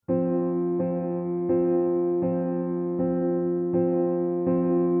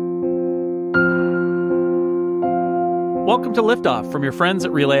Welcome to Liftoff from your friends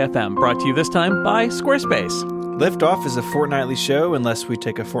at Relay FM, brought to you this time by Squarespace. Liftoff is a fortnightly show, unless we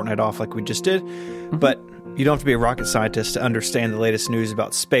take a fortnight off like we just did. Mm-hmm. But you don't have to be a rocket scientist to understand the latest news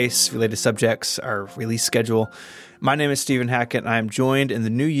about space-related subjects, our release schedule. My name is Stephen Hackett, and I am joined in the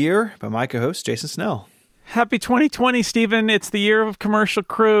new year by my co-host, Jason Snell. Happy 2020, Stephen. It's the year of Commercial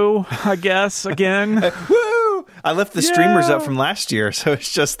Crew, I guess, again. Woo! I left the streamers up from last year, so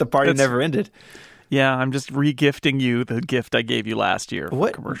it's just the party never ended. Yeah, I'm just re-gifting you the gift I gave you last year for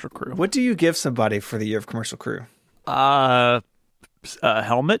Commercial Crew. What do you give somebody for the year of Commercial Crew? A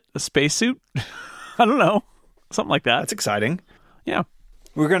helmet, a spacesuit. I don't know. Something like that. That's exciting. Yeah.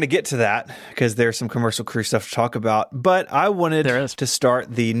 We're going to get to that because there's some Commercial Crew stuff to talk about. But I wanted to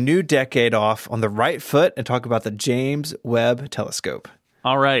start the new decade off on the right foot and talk about the James Webb Telescope.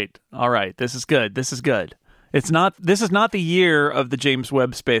 All right. This is good. This is not the year of the James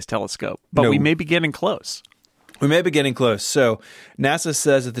Webb Space Telescope, but we may be getting close. We may be getting close. So NASA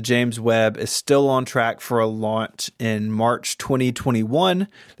says that the James Webb is still on track for a launch in March 2021.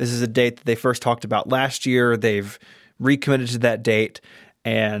 This is a date that they first talked about last year. They've recommitted to that date,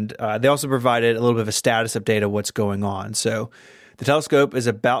 and they also provided a little bit of a status update of what's going on. So the telescope is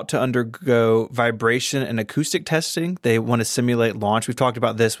about to undergo vibration and acoustic testing. They want to simulate launch. We've talked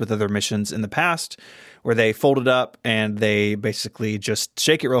about this with other missions in the past, where they fold it up and they basically just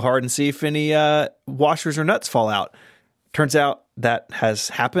shake it real hard and see if any washers or nuts fall out. Turns out that has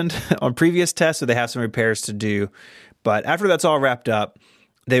happened on previous tests, so they have some repairs to do. But after that's all wrapped up,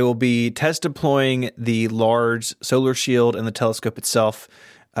 they will be test deploying the large solar shield and the telescope itself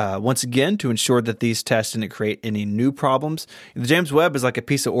once again to ensure that these tests didn't create any new problems. The James Webb is like a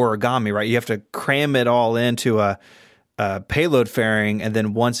piece of origami, right? You have to cram it all into a payload fairing, and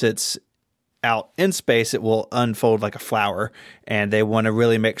then once it's out in space, it will unfold like a flower. And they want to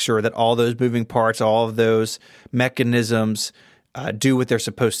really make sure that all those moving parts, all of those mechanisms do what they're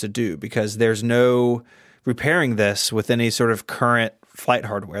supposed to do, because there's no repairing this with any sort of current flight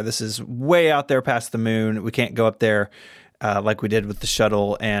hardware. This is way out there past the moon. We can't go up there like we did with the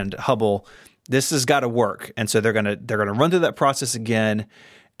shuttle and Hubble. This has got to work. And so they're gonna run through that process again,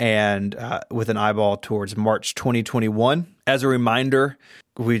 and with an eyeball towards March 2021. As a reminder,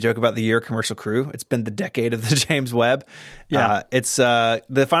 we joke about the year Commercial Crew. It's been the decade of the James Webb. Yeah. It's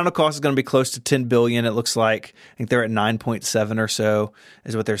the final cost is going to be close to $10 billion. It looks like. I think they're at 9.7 or so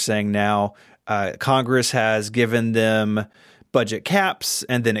is what they're saying now. Congress has given them budget caps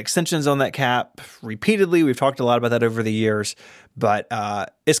and then extensions on that cap repeatedly. We've talked a lot about that over the years, but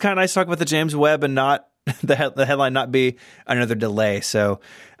it's kind of nice to talk about the James Webb and not the headline not be another delay. So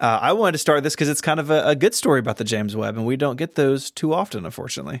I wanted to start this because it's kind of a good story about the James Webb, and we don't get those too often,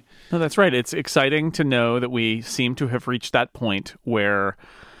 unfortunately. No, that's right. It's exciting to know that we seem to have reached that point where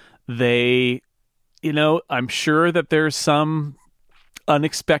they, I'm sure that there's some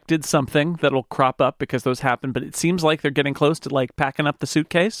unexpected something that'll crop up because those happen, but it seems like they're getting close to like packing up the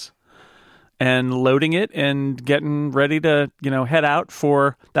suitcase and loading it and getting ready to, head out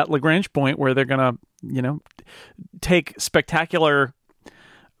for that Lagrange point where they're going to, take spectacular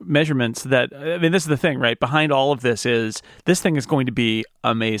measurements that, this is the thing, right? Behind all of this thing is going to be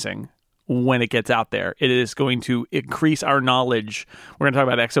amazing when it gets out there. It is going to increase our knowledge. We're going to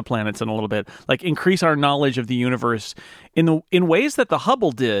talk about exoplanets in a little bit, like increase our knowledge of the universe in ways that the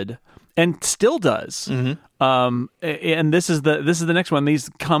Hubble did and still does. Mm-hmm. And this is the next one.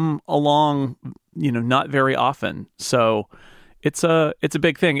 These come along, not very often. So it's a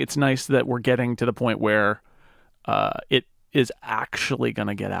big thing. It's nice that we're getting to the point where it is actually going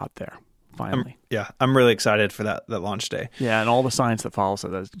to get out there finally. I'm really excited for that launch day. Yeah, and all the science that follows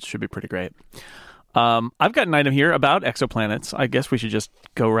it, that should be pretty great. I've got an item here about exoplanets. I guess we should just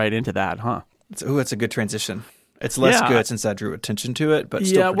go right into that, huh? That's a good transition. It's less good since I drew attention to it, but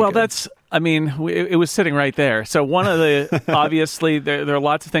still pretty good. It was sitting right there. So one of the, obviously, there are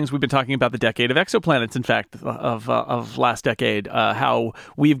lots of things we've been talking about the decade of exoplanets, in fact, of last decade, how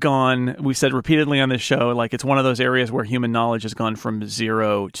we've said repeatedly on this show, like it's one of those areas where human knowledge has gone from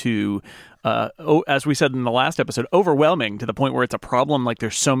zero to, as we said in the last episode, overwhelming to the point where it's a problem. Like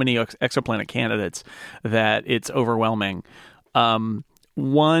there's so many exoplanet candidates that it's overwhelming.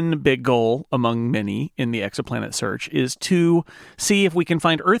 One big goal among many in the exoplanet search is to see if we can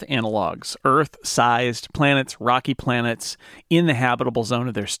find Earth analogs, Earth-sized planets, rocky planets in the habitable zone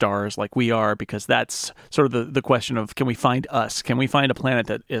of their stars like we are, because that's sort of the question of, can we find us? Can we find a planet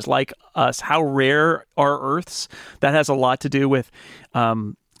that is like us? How rare are Earths? That has a lot to do with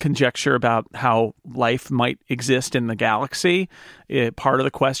conjecture about how life might exist in the galaxy. Part of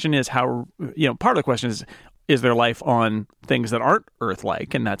the question is is there life on things that aren't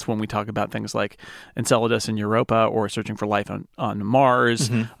Earth-like? And that's when we talk about things like Enceladus and Europa, or searching for life on Mars.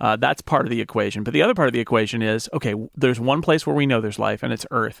 That's part of the equation. But the other part of the equation is, okay, there's one place where we know there's life, and it's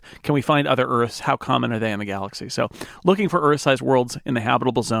Earth. Can we find other Earths? How common are they in the galaxy? So looking for Earth-sized worlds in the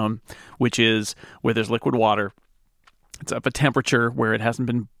habitable zone, which is where there's liquid water. It's up a temperature where it hasn't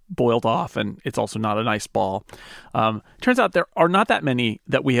been boiled off, and it's also not an ice ball. Turns out there are not that many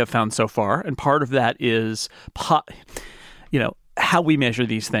that we have found so far, and part of that is, how we measure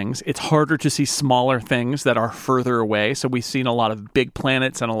these things. It's harder to see smaller things that are further away. So we've seen a lot of big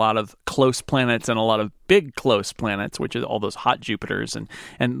planets and a lot of close planets and a lot of big close planets, which is all those hot Jupiters and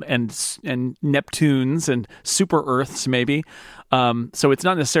Neptunes and super Earths maybe. So it's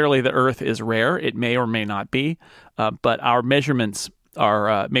not necessarily that Earth is rare. It may or may not be, but our measurements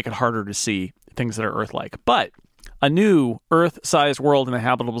are make it harder to see things that are Earth-like. But a new Earth-sized world in the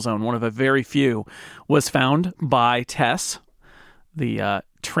habitable zone, one of a very few, was found by TESS, the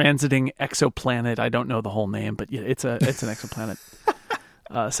transiting exoplanet. I don't know the whole name, but yeah, it's an exoplanet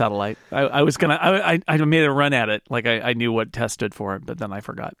satellite. I made a run at it like I knew what TESS stood for, but then I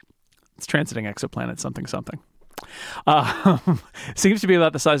forgot. It's transiting exoplanet something. Seems to be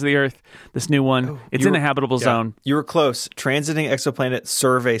about the size of the Earth. This new one, it's in a habitable zone. You were close. Transiting exoplanet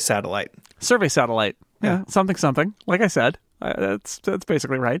survey satellite. Survey satellite. Yeah, something. Like I said, that's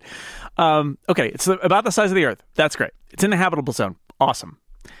basically right. Okay, it's about the size of the Earth. That's great. It's in a habitable zone. Awesome.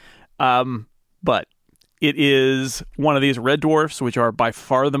 But it is one of these red dwarfs, which are by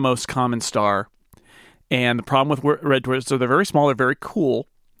far the most common star. And the problem with red dwarfs, so they're very small, they're very cool.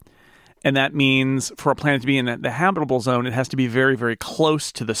 And that means for a planet to be in the habitable zone, it has to be very, very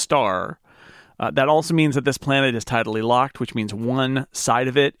close to the star. That also means that this planet is tidally locked, which means one side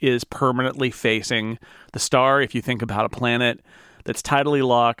of it is permanently facing the star. If you think about a planet that's tidally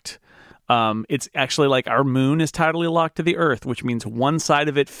locked, it's actually like our moon is tidally locked to the Earth, which means one side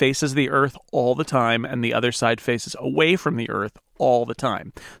of it faces the Earth all the time, and the other side faces away from the Earth all the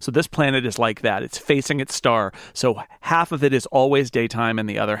time. So this planet is like that. It's facing its star. So half of it is always daytime, and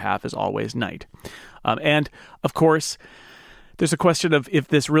the other half is always night. And, of course, there's a question of if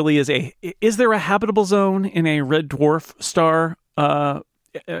this really is there a habitable zone in a red dwarf star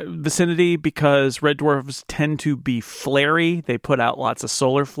vicinity? Because red dwarfs tend to be flary. They put out lots of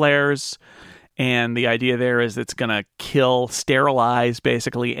solar flares. And the idea there is it's going to sterilize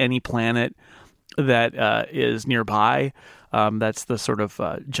basically any planet that is nearby. That's the sort of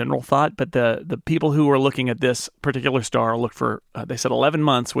general thought. But the people who were looking at this particular star looked for, they said 11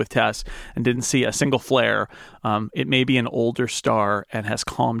 months with TESS and didn't see a single flare. It may be an older star and has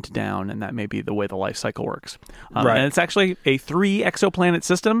calmed down, and that may be the way the life cycle works. Right. And it's actually a 3 exoplanet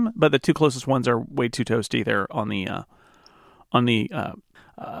system, but the 2 closest ones are way too toasty. They're on the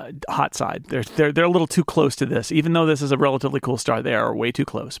hot side. They're a little too close to this. Even though this is a relatively cool star, they are way too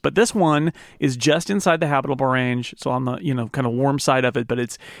close. But this one is just inside the habitable range, so on the kind of warm side of it. But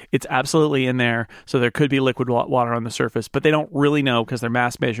it's absolutely in there. So there could be liquid water on the surface, but they don't really know because their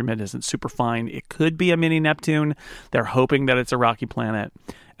mass measurement isn't super fine. It could be a mini Neptune. They're hoping that it's a rocky planet.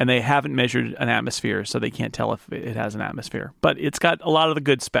 And they haven't measured an atmosphere, so they can't tell if it has an atmosphere. But it's got a lot of the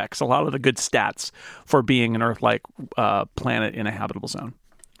good specs, a lot of the good stats for being an Earth-like planet in a habitable zone.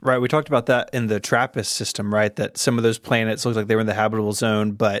 Right. We talked about that in the TRAPPIST system, right? That some of those planets looked like they were in the habitable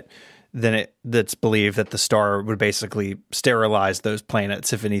zone, but then it's believed that the star would basically sterilize those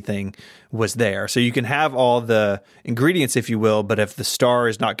planets if anything was there. So you can have all the ingredients, if you will, but if the star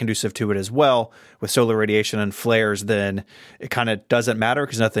is not conducive to it as well, with solar radiation and flares, then it kind of doesn't matter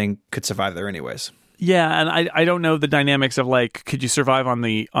because nothing could survive there anyways. Yeah, and I don't know the dynamics of could you survive on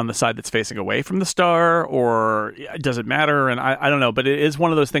the side that's facing away from the star, or does it matter? And I don't know, but it is one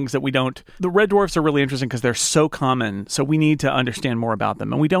of those things that we don't. The red dwarfs are really interesting because they're so common, so we need to understand more about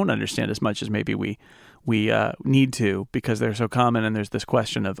them, and we don't understand as much as maybe we need to because they're so common. And there's this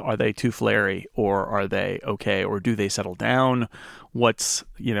question of are they too flary, or are they okay, or do they settle down? What's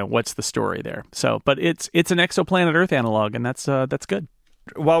the story there? So, but it's an exoplanet Earth analog, and that's good.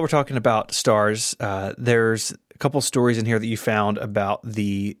 While we're talking about stars, there's a couple stories in here that you found about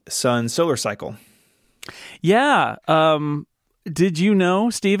the sun's solar cycle. Yeah. Did you know,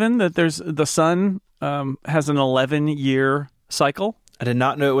 Stephen, that the sun has an 11-year cycle? I did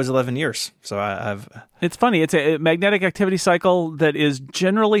not know it was 11 years. So I've. It's funny. It's a magnetic activity cycle that is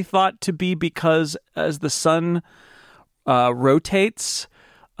generally thought to be because as the sun rotates,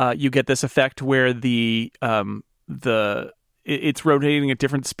 you get this effect where it's rotating at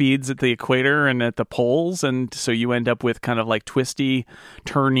different speeds at the equator and at the poles, and so you end up with kind of like twisty,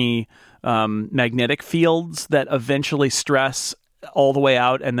 turny magnetic fields that eventually stress all the way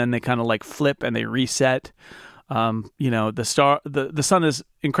out, and then they kind of like flip and they reset. The sun is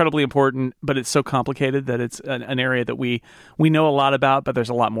incredibly important, but it's so complicated that it's an area that we know a lot about, but there's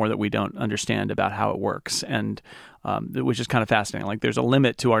a lot more that we don't understand about how it works, and which is kind of fascinating. Like there's a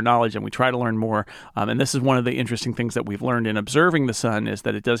limit to our knowledge, and we try to learn more. And this is one of the interesting things that we've learned in observing the sun is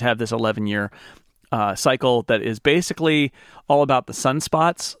that it does have this 11-year cycle that is basically all about the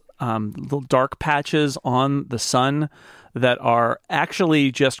sunspots, little dark patches on the sun that are actually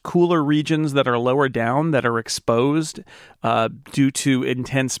just cooler regions that are lower down that are exposed due to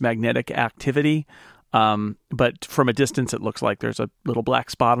intense magnetic activity. But from a distance, it looks like there's a little black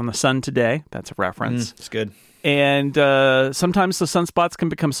spot on the sun today. That's a reference. It's good. And sometimes the sunspots can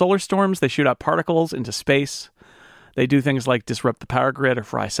become solar storms. They shoot out particles into space. They do things like disrupt the power grid or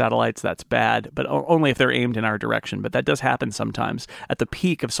fry satellites. That's bad, but only if they're aimed in our direction. But that does happen sometimes at the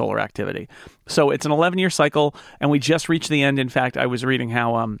peak of solar activity. So it's an 11-year cycle, and we just reached the end. In fact, I was reading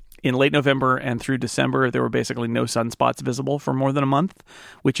how in late November and through December, there were basically no sunspots visible for more than a month,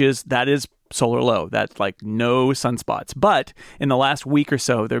 that is solar low. That's like no sunspots. But in the last week or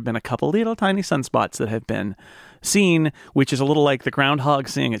so, there have been a couple little tiny sunspots that have been seen, which is a little like the groundhog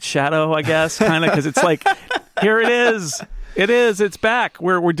seeing its shadow, I guess, kind of, because it's like, here it is. It's back.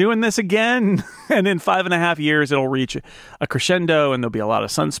 We're doing this again. And in 5.5 years, it'll reach a crescendo, and there'll be a lot of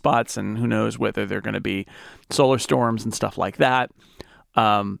sunspots, and who knows whether they're going to be solar storms and stuff like that.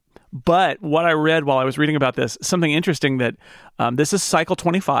 But what I read while I was reading about this, something interesting that this is cycle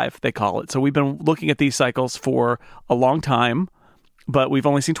 25, they call it. So we've been looking at these cycles for a long time, but we've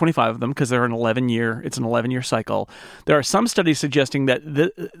only seen 25 of them because they're it's an 11-year cycle. There are some studies suggesting that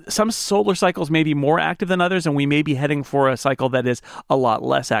some solar cycles may be more active than others, and we may be heading for a cycle that is a lot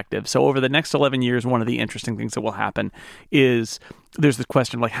less active. So over the next 11 years, one of the interesting things that will happen is there's the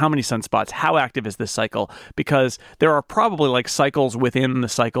question like how many sunspots, how active is this cycle? Because there are probably like cycles within the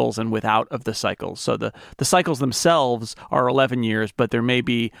cycles and without of the cycles. So the cycles themselves are 11 years, but there may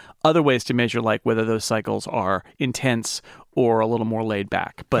be other ways to measure like whether those cycles are intense or a little more laid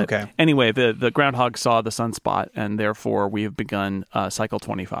back. But Anyway, the groundhog saw the sunspot, and therefore we have begun cycle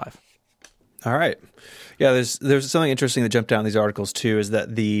 25. All right. Yeah, there's something interesting that jumped out in these articles too, is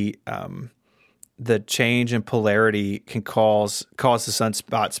that the change in polarity can cause the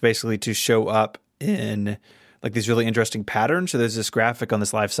sunspots basically to show up in like these really interesting patterns. So there's this graphic on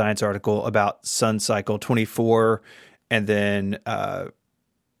this Life Science article about sun cycle 24 and then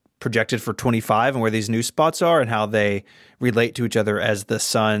projected for 25 and where these new spots are and how they relate to each other as the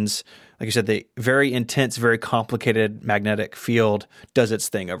sun's, like you said, the very intense, very complicated magnetic field does its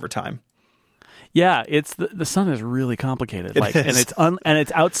thing over time. Yeah, it's the sun is really complicated, like, and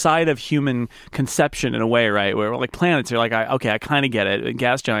it's outside of human conception in a way, right? Where like planets are like, I kind of get it. And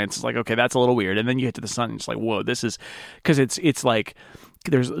gas giants is like, okay, that's a little weird, and then you get to the sun, and it's like, whoa, this is because it's like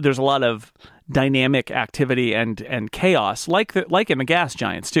there's a lot of dynamic activity and chaos, like in the gas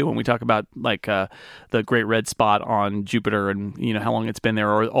giants too. When we talk about like the Great Red Spot on Jupiter, and you know how long it's been there,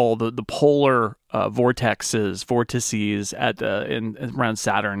 or all the polar vortices at around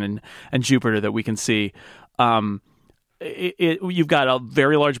Saturn and Jupiter that we can see. You've got a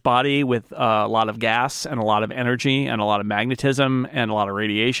very large body with a lot of gas and a lot of energy and a lot of magnetism and a lot of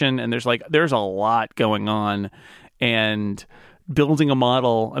radiation, and there's a lot going on. And building a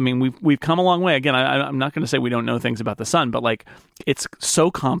model, I mean, we've come a long way. Again, I'm not going to say we don't know things about the sun, but like it's so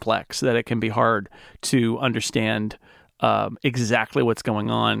complex that it can be hard to understand exactly what's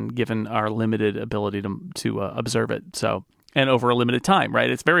going on given our limited ability to observe it. So, and over a limited time, right?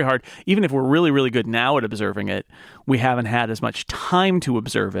 It's very hard. Even if we're really, really good now at observing it, we haven't had as much time to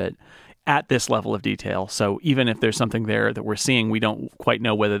observe it at this level of detail. So even if there's something there that we're seeing, we don't quite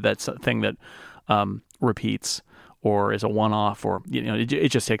know whether that's a thing that repeats or is a one-off, or it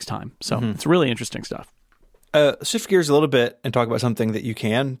just takes time. So It's really interesting stuff. Shift gears a little bit and talk about something that you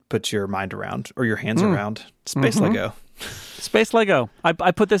can put your mind around or your hands around. Space Lego. Space Lego.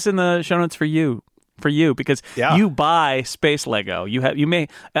 I put this in the show notes for you because you buy space Lego.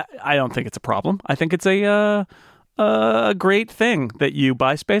 I don't think it's a problem. I think it's a great thing that you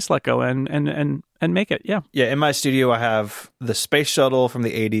buy space Lego and make it. Yeah. In my studio I have the space shuttle from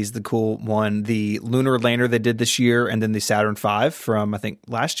the 80s, the cool one, the lunar lander they did this year, and then the Saturn V from I think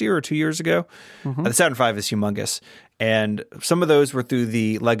last year or 2 years ago. The Saturn V is humongous. And some of those were through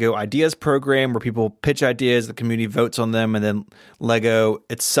the Lego Ideas program, where people pitch ideas, the community votes on them, and then Lego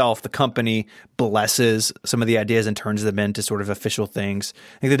itself, the company, blesses some of the ideas and turns them into sort of official things.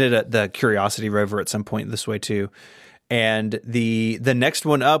 I think they did the Curiosity rover at some point this way too. And the next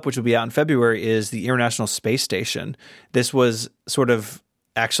one up, which will be out in February, is the International Space Station. This was sort of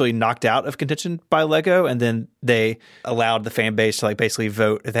actually knocked out of contention by Lego, and then they allowed the fan base to like basically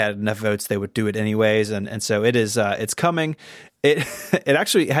vote. If they had enough votes, they would do it anyways. And so it is it's coming. It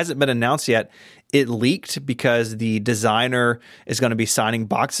actually hasn't been announced yet. It leaked because the designer is going to be signing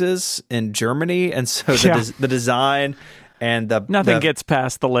boxes in Germany, and so the design and nothing gets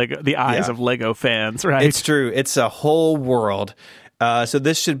past the eyes of Lego fans, right? It's true. It's a whole world. So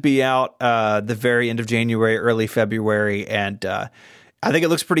this should be out the very end of January, early February, and I think it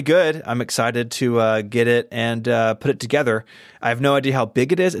looks pretty good. I'm excited to get it and put it together. I have no idea how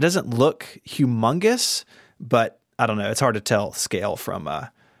big it is. It doesn't look humongous, but I don't know. It's hard to tell scale from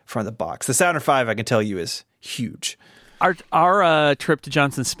the box. The Saturn V, I can tell you, is huge. Our trip to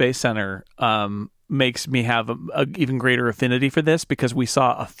Johnson Space Center makes me have a even greater affinity for this because we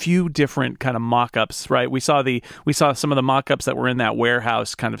saw a few different kind of mock-ups, right? We saw some of the mock-ups that were in that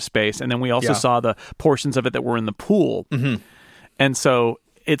warehouse kind of space, and then we also saw the portions of it that were in the pool. Mm-hmm. And so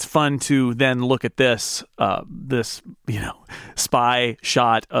it's fun to then look at this spy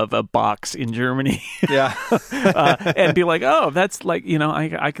shot of a box in Germany, and be like, oh, that's like,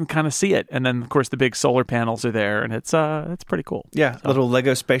 I can kind of see it. And then of course the big solar panels are there, and it's pretty cool. Yeah, so. Little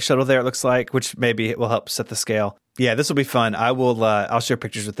Lego space shuttle there. It looks like, which maybe it will help set the scale. Yeah, this will be fun. I'll share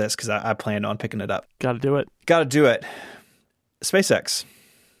pictures with this because I plan on picking it up. Got to do it. SpaceX.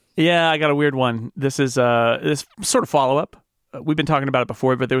 Yeah, I got a weird one. This is this sort of follow up. We've been talking about it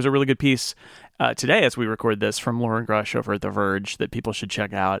before, but there was a really good piece today as we record this from Lauren Grush over at The Verge that people should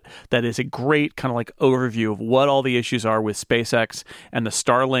check out. That is a great kind of like overview of what all the issues are with SpaceX and the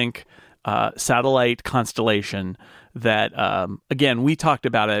Starlink satellite constellation. That again, we talked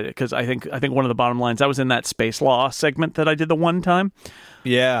about it because I think one of the bottom lines, I was in that space law segment that I did the one time.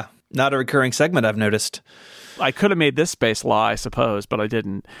 Yeah, not a recurring segment, I've noticed. I could have made this space law, I suppose, but I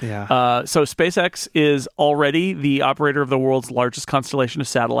didn't. Yeah. So SpaceX is already the operator of the world's largest constellation of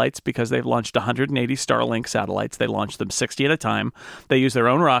satellites because they've launched 180 Starlink satellites. They launch them 60 at a time. They use their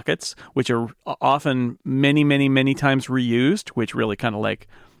own rockets, which are often many, many, many times reused, which really kind of like,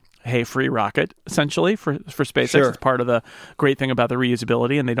 hey, free rocket, essentially, for SpaceX. Sure. It's part of the great thing about the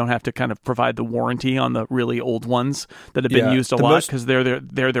reusability, and they don't have to kind of provide the warranty on the really old ones that have been used a lot because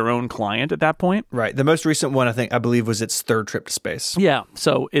they're their own client at that point. Right. The most recent one, I believe, was its third trip to space. Yeah.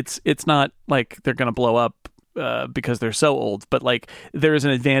 So it's not like they're going to blow up because they're so old, but like there is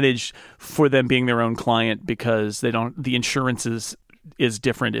an advantage for them being their own client because the insurance is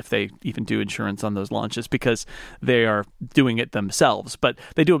different if they even do insurance on those launches because they are doing it themselves. But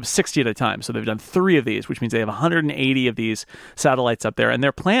they do them 60 at a time. So they've done 3 of these, which means they have 180 of these satellites up there. And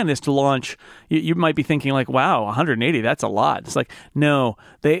their plan is to launch, you might be thinking like, wow, 180, that's a lot. It's like, no,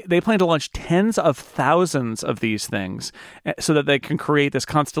 they plan to launch tens of thousands of these things so that they can create this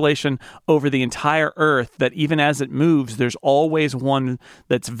constellation over the entire Earth that even as it moves, there's always one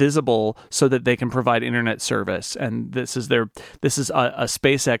that's visible so that they can provide internet service. And this is a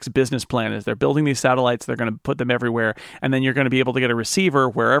SpaceX business plan is they're building these satellites, they're going to put them everywhere, and then you're going to be able to get a receiver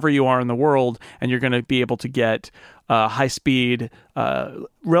wherever you are in the world, and you're going to be able to get high speed,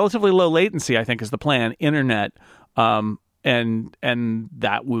 relatively low latency, I think is the plan, internet, and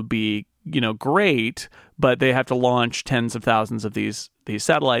that would be great, but they have to launch tens of thousands of these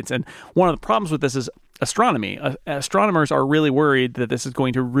satellites. And one of the problems with this is astronomy. Astronomers are really worried that this is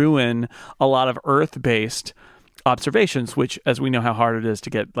going to ruin a lot of Earth-based observations, which, as we know how hard it is to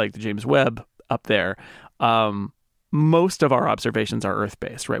get like the James Webb up there, most of our observations are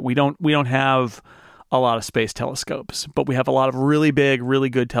Earth-based, right? We don't have a lot of space telescopes, but we have a lot of really big, really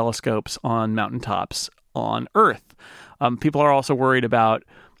good telescopes on mountaintops on Earth. People are also worried about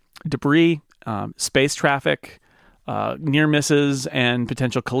debris, space traffic, near misses, and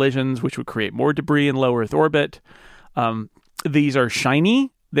potential collisions, which would create more debris in low Earth orbit. These are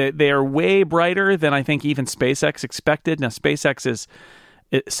shiny. They are way brighter than I think even SpaceX expected. Now, SpaceX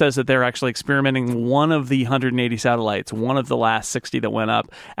it says that they're actually experimenting. One of the 180 satellites, one of the last 60 that went up,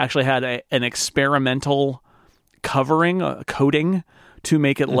 actually had an experimental covering, coating, to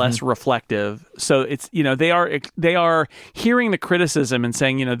make it less reflective. So it's, they are hearing the criticism and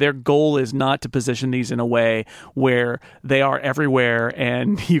saying, their goal is not to position these in a way where they are everywhere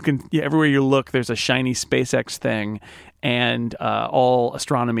and everywhere you look, there's a shiny SpaceX thing and all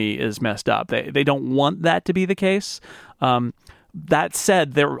astronomy is messed up. They don't want that to be the case. That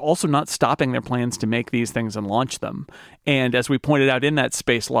said, they're also not stopping their plans to make these things and launch them. And as we pointed out in that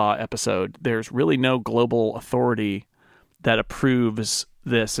space law episode, there's really no global authority that approves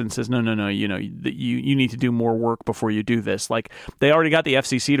this and says, no, you need to do more work before you do this. Like, they already got the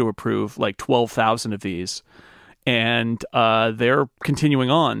FCC to approve like 12,000 of these, and they're continuing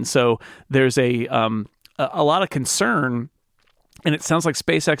on. So there's a lot of concern And it sounds like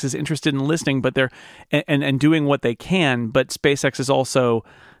SpaceX is interested in listening, but they're and doing what they can. But SpaceX is also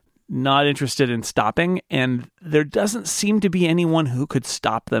not interested in stopping, and there doesn't seem to be anyone who could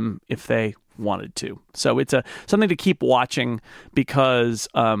stop them if they wanted to. So it's something to keep watching, because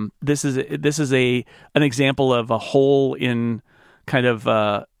this is an example of a hole in kind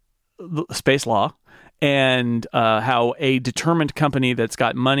of space law, and how a determined company that's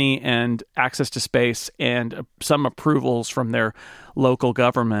got money and access to space and some approvals from their local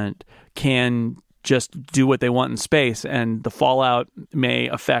government can just do what they want in space, and the fallout may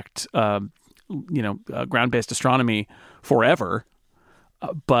affect, ground-based astronomy forever,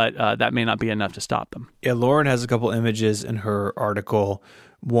 but that may not be enough to stop them. Yeah, Lauren has a couple images in her article.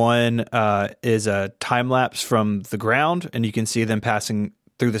 One is a time lapse from the ground, and you can see them passing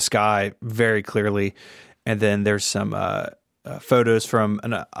through the sky very clearly. And then there's some photos from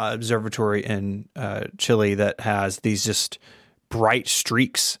an observatory in Chile that has these just bright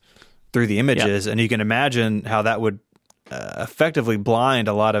streaks through the images. Yep. And you can imagine how that would effectively blind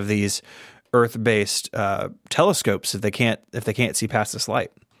a lot of these Earth-based telescopes if they can't see past this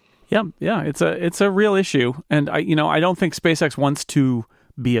light. Yeah, it's a real issue, and I don't think SpaceX wants to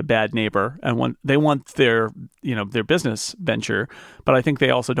be a bad neighbor, and they want their business venture, but I think they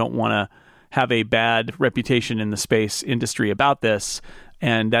also don't want to have a bad reputation in the space industry about this,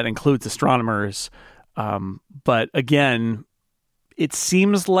 and that includes astronomers. But again, it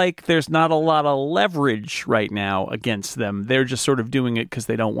seems like there's not a lot of leverage right now against them. They're just sort of doing it because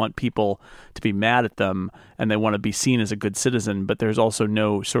they don't want people to be mad at them, and they want to be seen as a good citizen. But there's also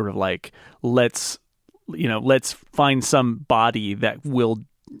no sort of like, let's find some body that will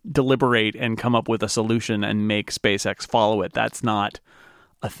deliberate and come up with a solution and make SpaceX follow it. That's not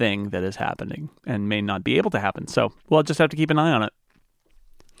a thing that is happening and may not be able to happen. So we'll just have to keep an eye on it.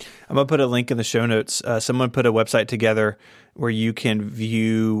 I'm going to put a link in the show notes. Someone put a website together where you can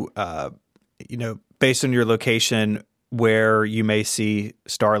view, based on your location, where you may see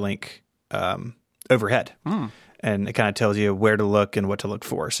Starlink overhead. And it kind of tells you where to look and what to look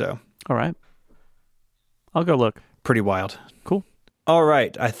for. So, all right. I'll go look. Pretty wild. Cool. All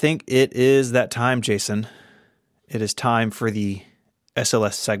right. I think it is that time, Jason. It is time for the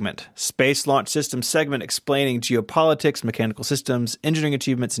SLS segment, Space Launch Systems segment, explaining geopolitics, mechanical systems, engineering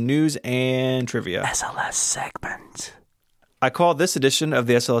achievements, news, and trivia. SLS segment. I call this edition of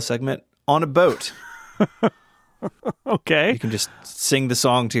the SLS segment On a Boat. Okay. You can just sing the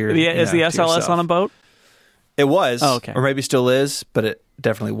song to your Is the SLS yourself. on a boat? It was. Oh, okay. Or maybe still is, but it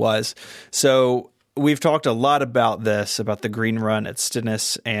definitely was. So we've talked a lot about this, about the green run at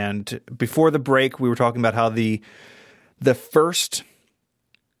Stennis. And before the break, we were talking about how the first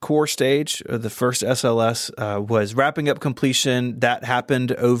core stage, the first SLS, was wrapping up completion. That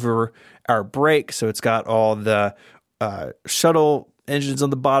happened over our break. So it's got all the shuttle engines on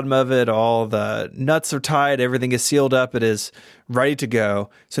the bottom of it. All the nuts are tied. Everything is sealed up. It is ready to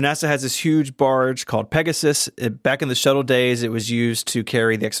go. So NASA has this huge barge called Pegasus. Back in the shuttle days, it was used to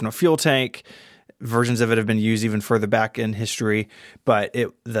carry the external fuel tank. Versions of it have been used even further back in history, but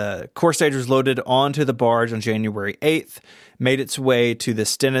the core stage was loaded onto the barge on January 8th, made its way to the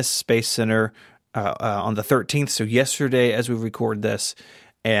Stennis Space Center on the 13th, so yesterday as we record this,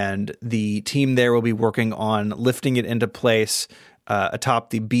 and the team there will be working on lifting it into place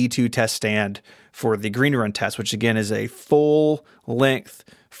atop the B2 test stand for the Green Run test, which again is a full-length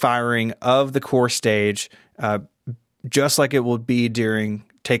firing of the core stage, just like it will be during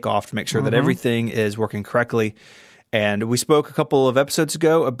takeoff, to make sure that everything is working correctly. And we spoke a couple of episodes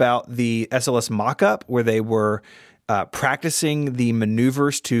ago about the SLS mock-up, where they were practicing the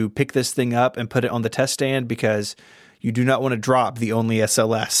maneuvers to pick this thing up and put it on the test stand, because you do not want to drop the only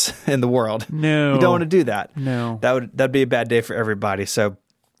SLS in the world. No. You don't want to do that. No. That'd be a bad day for everybody. So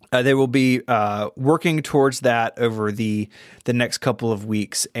they will be working towards that over the next couple of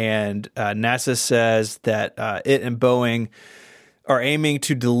weeks. And NASA says that it and Boeing are aiming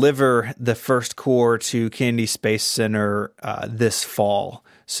to deliver the first core to Kennedy Space Center this fall.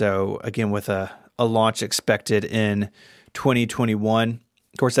 So again, with a launch expected in 2021.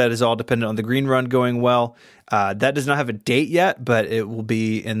 Of course, that is all dependent on the Green Run going well. That does not have a date yet, but it will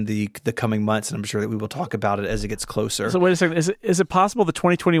be in the coming months, and I'm sure that we will talk about it as it gets closer. So wait a second. Is it possible that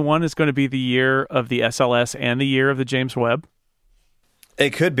 2021 is going to be the year of the SLS and the year of the James Webb?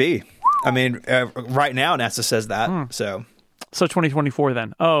 It could be. I mean, right now NASA says that. So 2024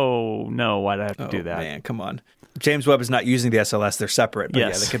 then. Oh, no, why'd I have to do that? Man, come on. James Webb is not using the SLS. They're separate, but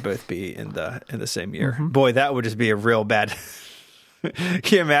yes. Yeah, they could both be in the same year. Boy, that would just be a real bad... Can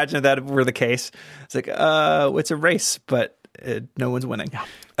you imagine if that were the case? It's like, it's a race, but no one's winning.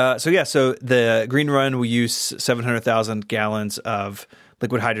 Yeah. So the Green Run will use 700,000 gallons of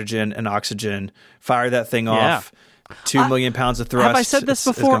liquid hydrogen and oxygen. Fire that thing off. 2 million pounds of thrust. Have I said this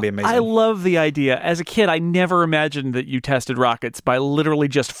before? It's going to be amazing. I love the idea. As a kid, I never imagined that you tested rockets by literally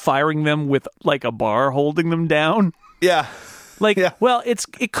just firing them with like a bar holding them down. Yeah. Well,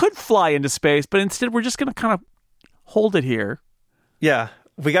 it could fly into space, but instead we're just going to kind of hold it here. Yeah.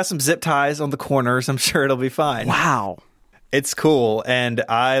 We got some zip ties on the corners. I'm sure it'll be fine. Wow. It's cool. And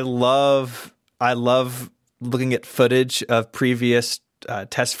I love looking at footage of previous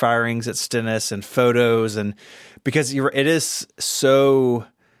test firings at Stennis and photos, and because it's so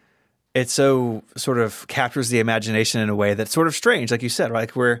sort of captures the imagination in a way that's sort of strange, like you said, right?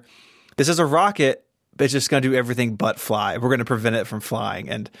 Like where this is a rocket, but it's just going to do everything but fly. We're going to prevent it from flying,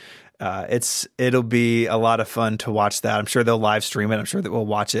 and it'll be a lot of fun to watch that. I'm sure they'll live stream it. I'm sure that we'll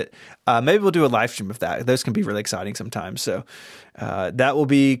watch it. Maybe we'll do a live stream of that. Those can be really exciting sometimes. So that will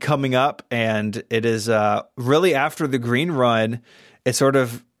be coming up, and it is really after the Green Run. It's sort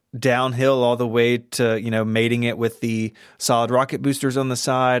of downhill all the way to, mating it with the solid rocket boosters on the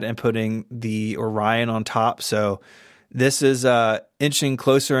side and putting the Orion on top. So this is inching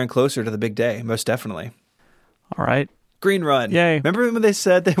closer and closer to the big day, most definitely. All right. Green Run. Yay. Remember when they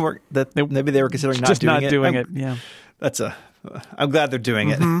said maybe they were considering not doing it? Yeah. I'm glad they're doing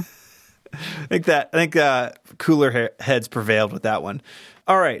it. I think cooler heads prevailed with that one.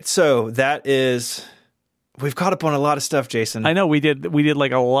 All right. So we've caught up on a lot of stuff, Jason. I know we did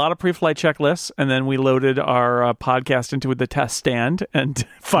like a lot of pre-flight checklists, and then we loaded our podcast into the test stand and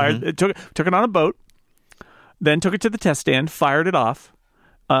fired it, took it on a boat, then took it to the test stand, fired it off.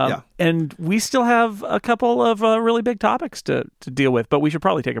 And we still have a couple of really big topics to deal with, but we should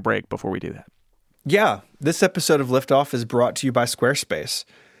probably take a break before we do that. Yeah. This episode of Liftoff is brought to you by Squarespace.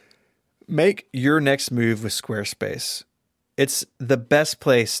 Make your next move with Squarespace. It's the best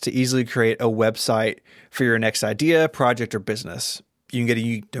place to easily create a website for your next idea, project, or business. You can get a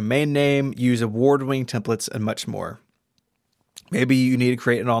unique domain name, use award-winning templates, and much more. Maybe you need to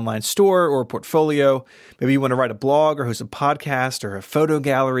create an online store or a portfolio. Maybe you want to write a blog or host a podcast or have photo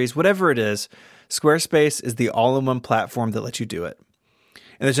galleries, whatever it is. Squarespace is the all-in-one platform that lets you do it.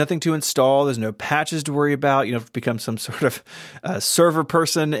 And there's nothing to install. There's no patches to worry about. You don't have to become some sort of server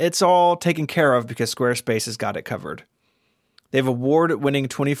person. It's all taken care of because Squarespace has got it covered. They have award-winning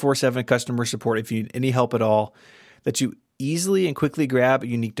 24/7 customer support if you need any help at all, that you easily and quickly grab a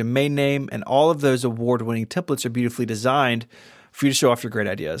unique domain name, and all of those award-winning templates are beautifully designed for you to show off your great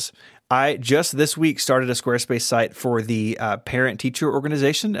ideas. I just this week started a Squarespace site for the parent-teacher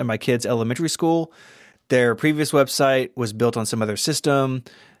organization at my kids' elementary school. Their previous website was built on some other system.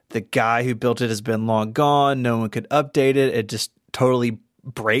 The guy who built it has been long gone. No one could update it. It just totally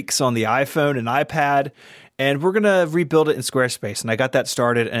breaks on the iPhone and iPad. And we're going to rebuild it in Squarespace. And I got that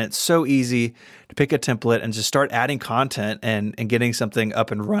started, and it's so easy to pick a template and just start adding content and getting something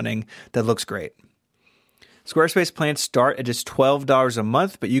up and running that looks great. Squarespace plans start at just $12 a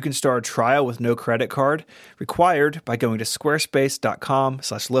month, but you can start a trial with no credit card required by going to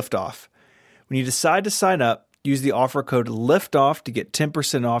squarespace.com/liftoff. When you decide to sign up, use the offer code LIFTOFF to get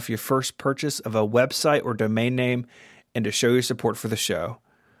 10% off your first purchase of a website or domain name and to show your support for the show.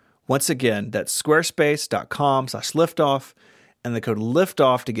 Once again, that's squarespace.com/liftoff and the code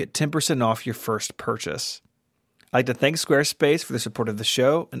LIFTOFF to get 10% off your first purchase. I'd like to thank Squarespace for the support of the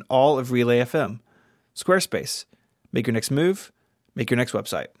show and all of Relay FM. Squarespace, make your next move, make your next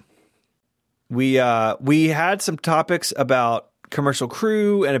website. We had some topics about commercial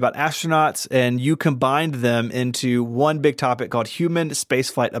crew and about astronauts, and you combined them into one big topic called Human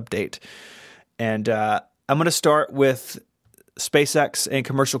Spaceflight Update. And I'm going to start with SpaceX and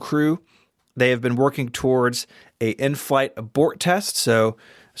commercial crew. They have been working towards a in-flight abort test. So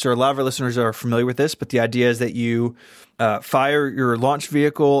a lot of our listeners are familiar with this, but the idea is that you fire your launch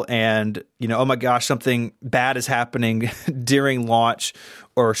vehicle and, oh my gosh, something bad is happening during launch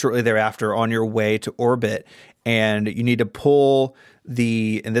or shortly thereafter on your way to orbit. And you need to pull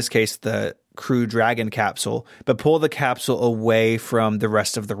in this case, the Crew Dragon capsule, but pull the capsule away from the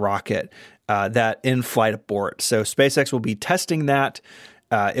rest of the rocket, that in-flight abort. So SpaceX will be testing that.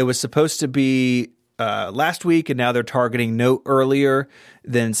 It was supposed to be last week, and now they're targeting no earlier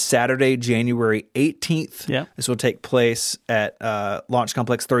than Saturday, January 18th. Yeah. This will take place at Launch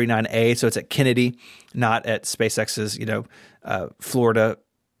Complex 39A, so it's at Kennedy, not at SpaceX's, Florida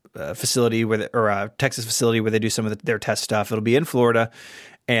facility or Texas facility where they do some of their test stuff. It'll be in Florida,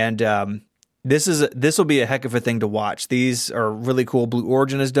 and this will be a heck of a thing to watch. These are really cool. Blue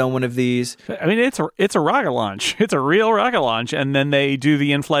Origin has done one of these. I mean, it's a rocket launch. It's a real rocket launch, and then they do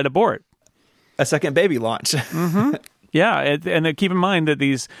the in-flight abort. A second baby launch. Mm-hmm. Yeah, and then keep in mind that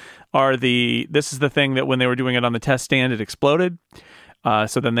this is the thing that when they were doing it on the test stand, it exploded.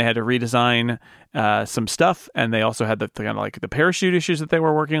 So then they had to redesign some stuff, and they also had the kind of like the parachute issues that they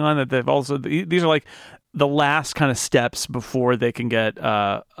were working on. That they've also these are like the last kind of steps before they can get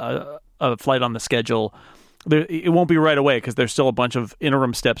a flight on the schedule. It won't be right away because there's still a bunch of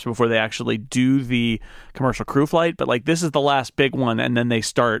interim steps before they actually do the commercial crew flight. But like this is the last big one, and then they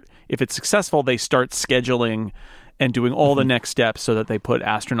start. If it's successful, they start scheduling and doing all the next steps so that they put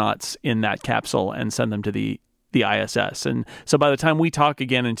astronauts in that capsule and send them to the ISS. And so by the time we talk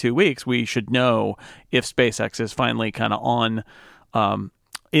again in 2 weeks, we should know if SpaceX is finally kind of on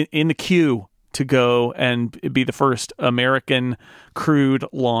in the queue to go and be the first American crewed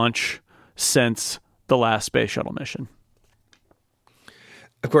launch since the last space shuttle mission.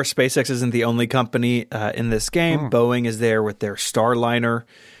 Of course, SpaceX isn't the only company in this game. Boeing is there with their Starliner.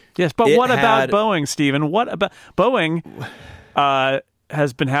 Yes, but what about Boeing, Stephen? What about Boeing?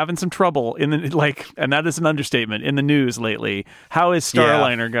 Has been having some trouble in the and that is an understatement, in the news lately. How is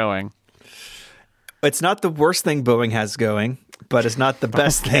Starliner going? It's not the worst thing Boeing has going, but it's not the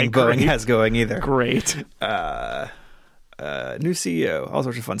best thing Boeing has going either. Great. New CEO, all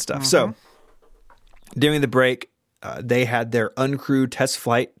sorts of fun stuff. So during the break, they had their uncrewed test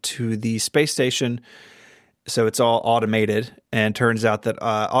flight to the space station. So it's all automated, and turns out that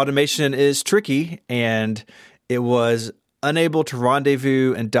automation is tricky, and it was unable to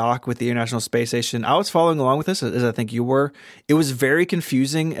rendezvous and dock with the International Space Station. I was following along with this, as I think you were. It was very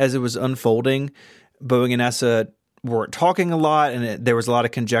confusing as it was unfolding. Boeing and NASA weren't talking a lot, and there was a lot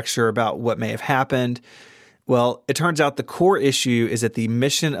of conjecture about what may have happened. Well, it turns out the core issue is that the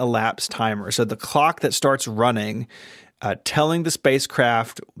mission elapse timer, so the clock that starts running, telling the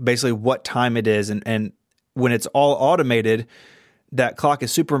spacecraft basically what time it is, and when it's all automated, that clock is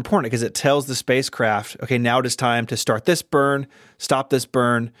super important because it tells the spacecraft, okay, now it is time to start this burn, stop this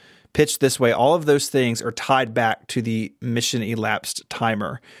burn, pitch this way. All of those things are tied back to the mission elapsed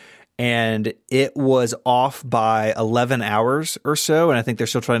timer. And it was off by 11 hours or so. And I think they're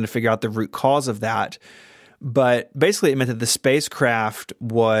still trying to figure out the root cause of that. But basically, it meant that the spacecraft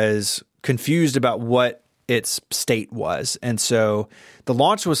was confused about what its state was. And so the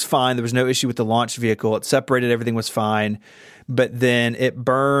launch was fine. There was no issue with the launch vehicle. It separated, everything was fine. But then it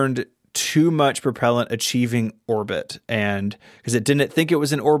burned too much propellant achieving orbit. And because it didn't think it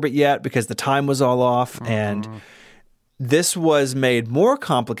was in orbit yet because the time was all off. And this was made more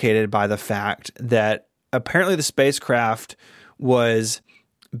complicated by the fact that apparently the spacecraft was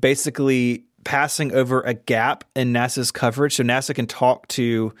basically passing over a gap in NASA's coverage. So NASA can talk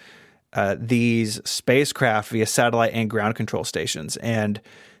to these spacecraft via satellite and ground control stations. And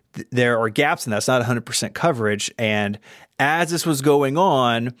there are gaps in that. It's not 100% coverage. And as this was going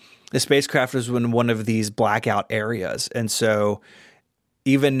on, the spacecraft was in one of these blackout areas. And so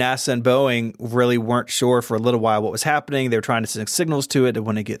even NASA and Boeing really weren't sure for a little while what was happening. They were trying to send signals to it to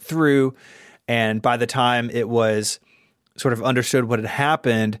want to get through. And by the time it was sort of understood what had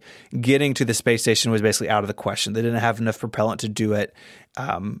happened, getting to the space station was basically out of the question. They didn't have enough propellant to do it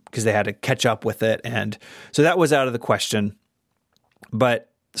because they had to catch up with it. And so that was out of the question. But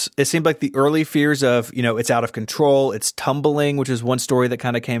it seemed like the early fears of, it's out of control, it's tumbling, which is one story that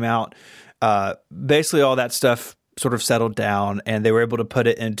kind of came out. Basically, all that stuff sort of settled down, and they were able to put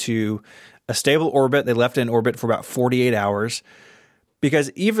it into a stable orbit. They left it in orbit for about 48 hours.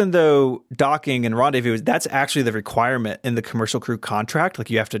 Because even though docking and rendezvous, that's actually the requirement in the commercial crew contract. Like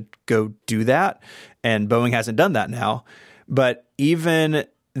you have to go do that. And Boeing hasn't done that now. But even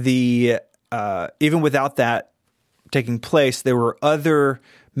without that taking place, there were other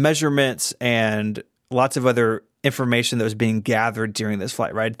measurements and lots of other information that was being gathered during this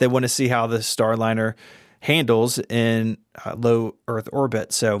flight, right? They want to see how the Starliner handles in low Earth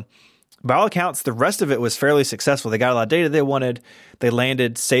orbit. So by all accounts, the rest of it was fairly successful. They got a lot of data they wanted. They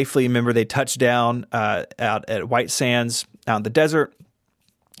landed safely. Remember, they touched down out at White Sands out in the desert.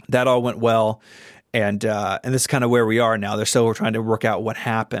 That all went well. And this is kind of where we are now. They're still trying to work out what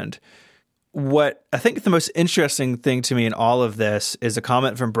happened. What I think the most interesting thing to me in all of this is a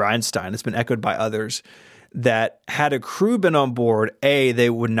comment from Brian Stein. It's been echoed by others that had a crew been on board, they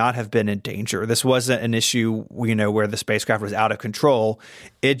would not have been in danger. This wasn't an issue, where the spacecraft was out of control.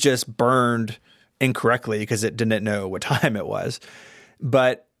 It just burned incorrectly because it didn't know what time it was.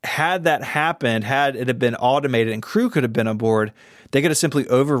 But had that happened, had it have been automated and crew could have been on board, they could have simply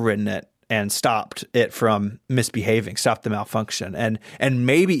overridden it and stopped it from misbehaving, stopped the malfunction, and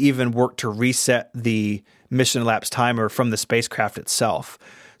maybe even worked to reset the mission elapse timer from the spacecraft itself.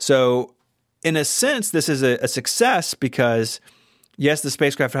 So in a sense, this is a success because yes, the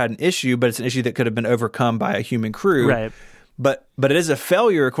spacecraft had an issue, but it's an issue that could have been overcome by a human crew. Right. But it is a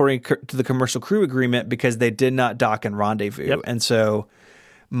failure according to the commercial crew agreement because they did not dock and rendezvous. Yep. And so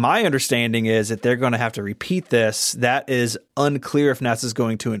my understanding is that they're going to have to repeat this. That is unclear if NASA is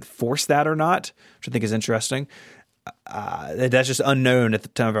going to enforce that or not, which I think is interesting. That's just unknown at the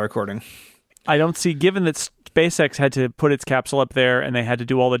time of our recording. I don't see, given that SpaceX had to put its capsule up there and they had to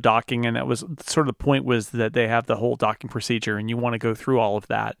do all the docking, and that was sort of the point, was that they have the whole docking procedure and you want to go through all of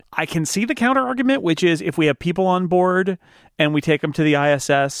that. I can see the counter argument, which is if we have people on board and we take them to the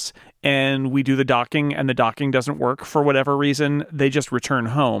ISS and we do the docking and the docking doesn't work for whatever reason, they just return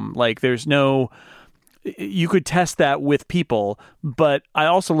home. Like, there's no... You could test that with people, but I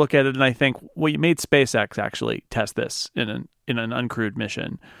also look at it and I think, well, you made SpaceX actually test this in an uncrewed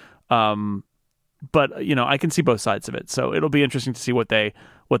mission. But I can see both sides of it, so it'll be interesting to see what they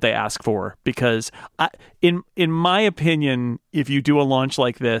ask for. Because in my opinion, if you do a launch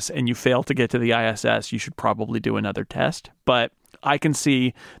like this and you fail to get to the ISS, you should probably do another test. But I can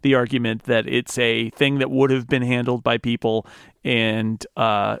see the argument that it's a thing that would have been handled by people, and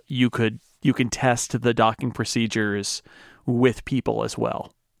you can test the docking procedures with people as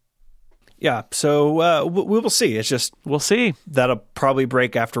well. Yeah, so we will see. It's just... We'll see. That'll probably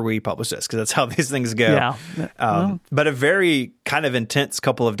break after we publish this, because that's how these things go. Yeah. But a very kind of intense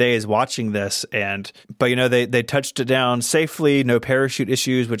couple of days watching this. But they touched it down safely, no parachute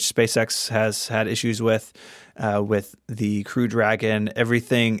issues, which SpaceX has had issues with the Crew Dragon.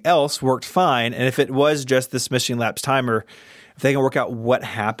 Everything else worked fine. And if it was just this mission lapse timer, if they can work out what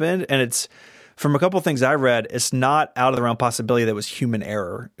happened, and it's... From a couple of things I read, it's not out of the realm possibility that it was human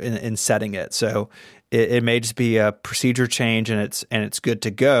error in setting it. So it may just be a procedure change, and it's good to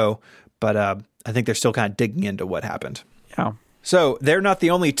go. But I think they're still kind of digging into what happened. Yeah. So they're not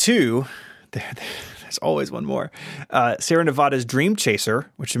the only two. There's always one more. Sierra Nevada's Dream Chaser,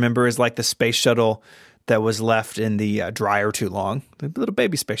 which remember is like the space shuttle that was left in the dryer too long, the little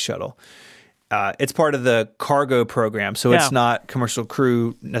baby space shuttle. It's part of the cargo program, so it's not commercial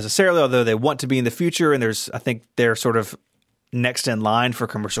crew necessarily, although they want to be in the future, and I think they're sort of next in line for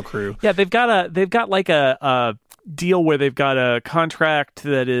commercial crew. Yeah, they've got like a deal where they've got a contract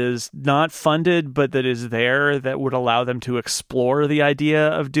that is not funded, but that is there, that would allow them to explore the idea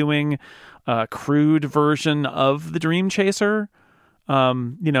of doing a crewed version of the Dream Chaser.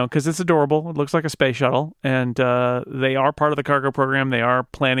 Because it's adorable. It looks like a space shuttle, and they are part of the cargo program. They are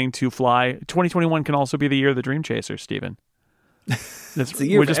planning to fly. 2021 can also be the year of the Dream Chaser, Stephen. It's the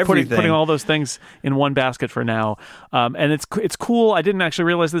year we're just for putting all those things in one basket for now, and it's cool. I didn't actually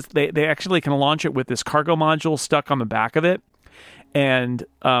realize this. They actually can launch it with this cargo module stuck on the back of it. And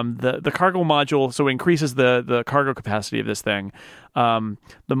the cargo module, so it increases the cargo capacity of this thing.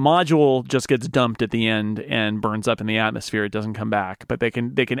 The module just gets dumped at the end and burns up in the atmosphere. It doesn't come back, but they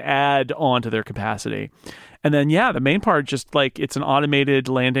can add on to their capacity. And then, the main part, just like it's an automated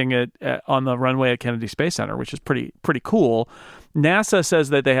landing on the runway at Kennedy Space Center, which is pretty cool. NASA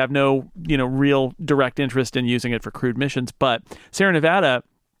says that they have no real direct interest in using it for crewed missions, but Sierra Nevada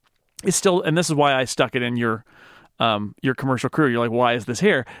is still, and this is why I stuck it in your commercial crew. You're like, why is this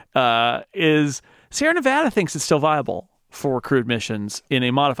here? Is Sierra Nevada thinks it's still viable for crewed missions in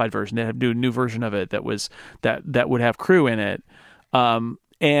a modified version. They have to do a new version of it that would have crew in it.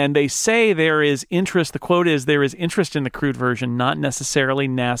 And they say there is interest. The quote is, there is interest in the crewed version, not necessarily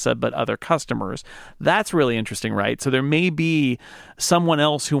NASA, but other customers. That's really interesting, right? So there may be someone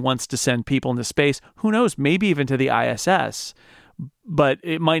else who wants to send people into space. Who knows? Maybe even to the ISS. But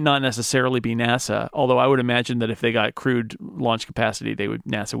it might not necessarily be NASA, although I would imagine that if they got crewed launch capacity,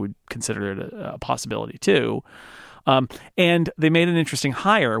 NASA would consider it a possibility too. And they made an interesting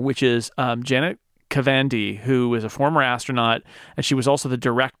hire, which is Janet Kavandi, who is a former astronaut, and she was also the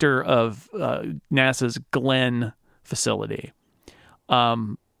director of NASA's Glenn facility.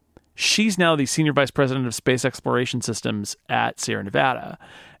 She's now the senior vice president of space exploration systems at Sierra Nevada,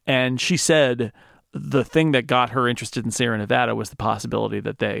 and she said the thing that got her interested in Sierra Nevada was the possibility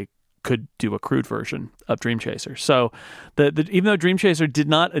that they could do a crewed version of Dream Chaser. So even though Dream Chaser did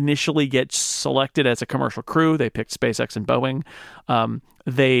not initially get selected as a commercial crew, they picked SpaceX and Boeing.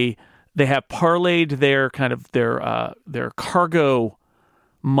 They have parlayed their cargo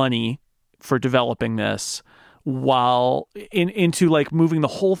money for developing this while into like moving the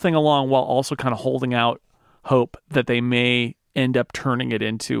whole thing along, while also kind of holding out hope that they may end up turning it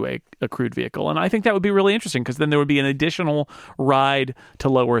into a crewed vehicle. And I think that would be really interesting, because then there would be an additional ride to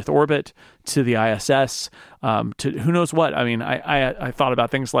low Earth orbit, to the ISS, to who knows what. I mean, I thought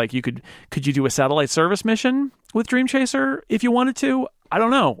about things like could you do a satellite service mission with Dream Chaser if you wanted to? I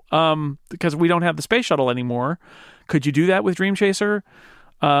don't know, because we don't have the space shuttle anymore. Could you do that with Dream Chaser?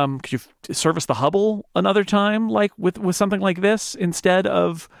 Could you service the Hubble another time, like with something like this instead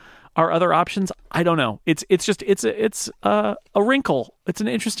of our other options? I don't know. It's a wrinkle. It's an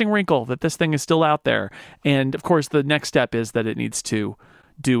interesting wrinkle that this thing is still out there. And of course, the next step is that it needs to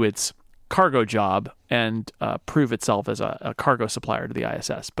do its cargo job and prove itself as a cargo supplier to the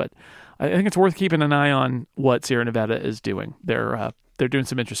ISS. But I think it's worth keeping an eye on what Sierra Nevada is doing. They're doing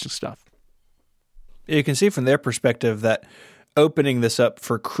some interesting stuff. You can see from their perspective that opening this up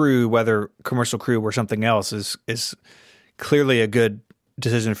for crew, whether commercial crew or something else, is clearly a good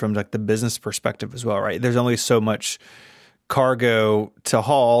decision from like the business perspective as well, right? There's only so much cargo to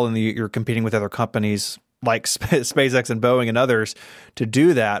haul, and you're competing with other companies like SpaceX and Boeing and others to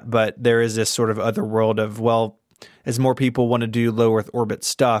do that. But there is this sort of other world of, well, as more people want to do low Earth orbit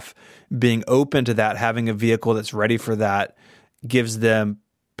stuff, being open to that, having a vehicle that's ready for that gives them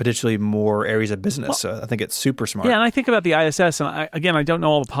potentially more areas of business. So I think it's super smart. Yeah, and I think about the ISS, and I don't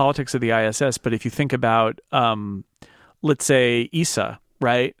know all the politics of the ISS, but if you think about, let's say, ESA,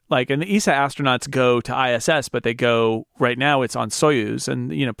 right? Like, and the ESA astronauts go to ISS, but they go, right now it's on Soyuz,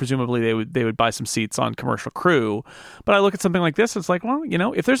 and, presumably they would buy some seats on commercial crew. But I look at something like this, it's like, well,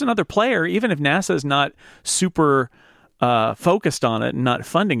 if there's another player, even if NASA is not super focused on it and not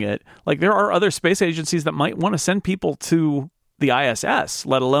funding it, like there are other space agencies that might want to send people to the ISS,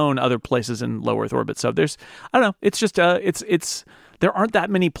 let alone other places in low Earth orbit. So there's, I don't know, it's just, there aren't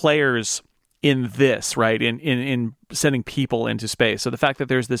that many players in this, right? In sending people into space. So the fact that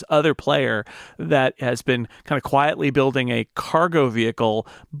there's this other player that has been kind of quietly building a cargo vehicle,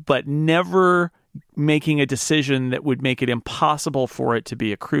 but never making a decision that would make it impossible for it to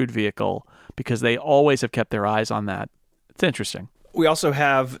be a crewed vehicle, because they always have kept their eyes on that. It's interesting. We also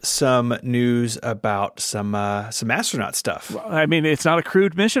have some news about some astronaut stuff. I mean, it's not a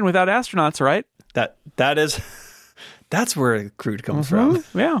crewed mission without astronauts, right? That's where crewed comes from.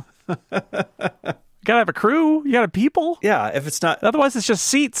 Yeah. You gotta have a crew. You gotta have people. Yeah. If it's not, otherwise it's just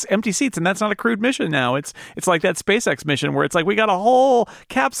seats, empty seats, and that's not a crewed mission now. It's like that SpaceX mission where it's like we got a whole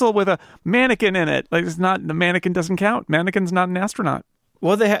capsule with a mannequin in it. Like, it's not, the mannequin doesn't count. Mannequin's not an astronaut.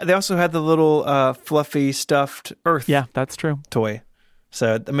 Well, they also had the little fluffy stuffed Earth. Yeah, that's true. Toy.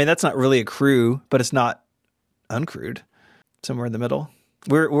 So I mean, that's not really a crew, but it's not uncrewed. Somewhere in the middle.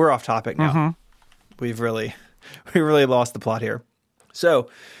 We're off topic now. Mm-hmm. We really lost the plot here. So,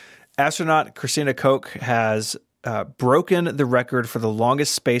 astronaut Christina Koch has broken the record for the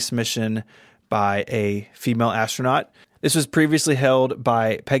longest space mission by a female astronaut. This was previously held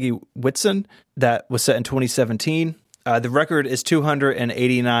by Peggy Whitson, that was set in 2017. The record is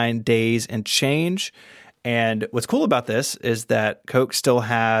 289 days and change. And what's cool about this is that Koch still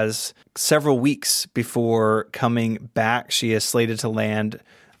has several weeks before coming back. She is slated to land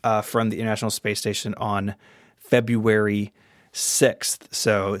from the International Space Station on February 6th.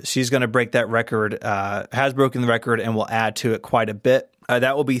 So she's going to break that record, has broken the record, and will add to it quite a bit.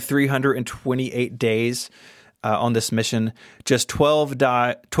 That will be 328 days on this mission, just 12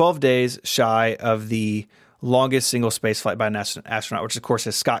 days shy of the longest single space flight by an astronaut, which of course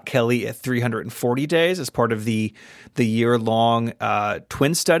is Scott Kelly at 340 days as part of the year-long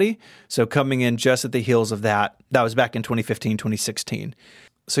twin study. So coming in just at the heels of that was back in 2015, 2016.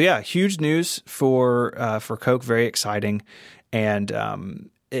 So yeah, huge news for Koch, very exciting. And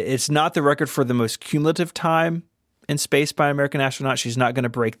it's not the record for the most cumulative time in space by an American astronaut. She's not going to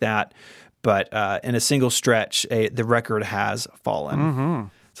break that. But in a single stretch, the record has fallen. Mm-hmm.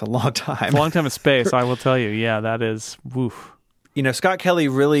 It's a long time. It's a long time in space, I will tell you. Yeah, that is, woof. Scott Kelly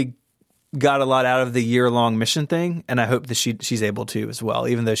really got a lot out of the year-long mission thing, and I hope that she's able to as well,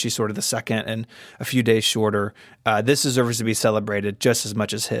 even though she's sort of the second and a few days shorter. This deserves to be celebrated just as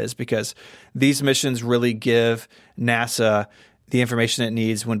much as his, because these missions really give NASA the information it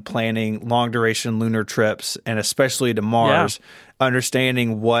needs when planning long-duration lunar trips, and especially to Mars,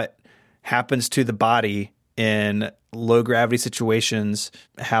 understanding what happens to the body in low-gravity situations,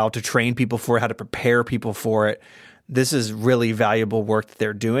 how to train people for it, how to prepare people for it. This is really valuable work that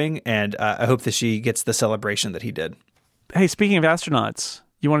they're doing, and I hope that she gets the celebration that he did. Hey, speaking of astronauts,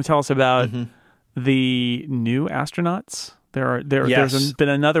 you want to tell us about the new astronauts? There's been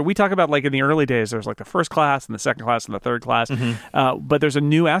another. We talk about, like, in the early days, there's like the first class and the second class and the third class, but there's a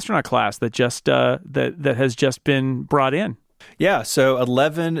new astronaut class that just that has just been brought in. Yeah, so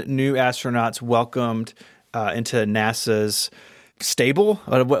 11 new astronauts welcomed into NASA's stable.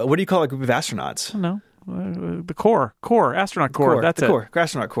 What do you call a group of astronauts? I don't know. The core, astronaut core. That's it.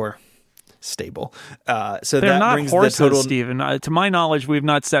 Astronaut core. Stable. So they're that not brings horses, the total. Stephen. To my knowledge, we've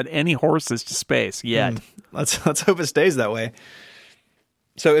not sent any horses to space yet. Let's hope it stays that way.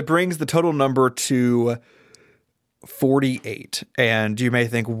 So it brings the total number to 48. And you may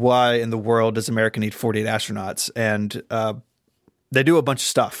think, why in the world does America need 48 astronauts? And they do a bunch of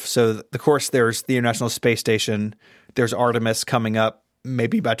stuff. So, of course, there's the International Space Station. There's Artemis coming up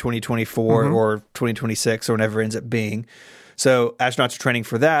maybe by 2024 or 2026 or whenever it ends up being. So astronauts are training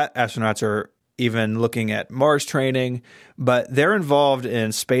for that. Astronauts are even looking at Mars training, but they're involved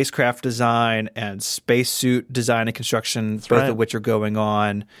in spacecraft design and spacesuit design and construction, both of which are going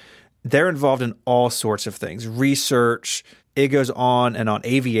on. They're involved in all sorts of things, research. It goes on and on,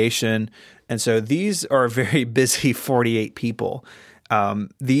 aviation. And so these are a very busy 48 people.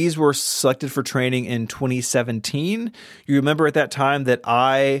 These were selected for training in 2017. You remember at that time that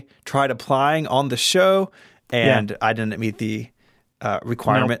I tried applying on the show and I didn't meet the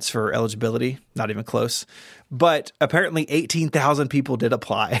requirements for eligibility, not even close. But apparently 18,000 people did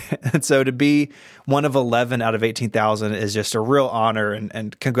apply. And so to be one of 11 out of 18,000 is just a real honor,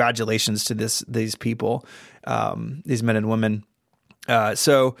 and congratulations to these people, these men and women.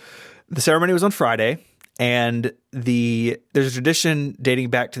 So the ceremony was on Friday. And there's a tradition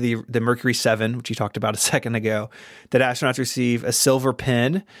dating back to the Mercury 7, which you talked about a second ago, that astronauts receive a silver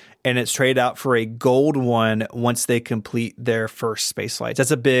pin, and it's traded out for a gold one once they complete their first space flights.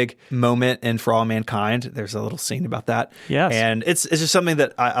 That's a big moment in For All Mankind. There's a little scene about that. Yes. And it's just something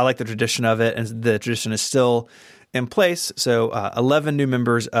that I like the tradition of it, and the tradition is still in place. So 11 new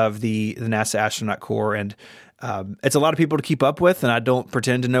members of the NASA Astronaut Corps, and it's a lot of people to keep up with, and I don't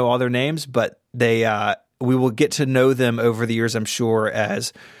pretend to know all their names, but we will get to know them over the years, I'm sure,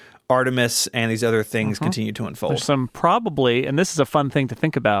 as Artemis and these other things continue to unfold. There's some probably, and this is a fun thing to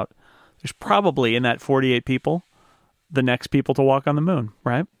think about, there's probably in that 48 people, the next people to walk on the moon,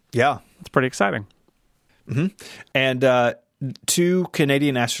 right? Yeah. It's pretty exciting. And 2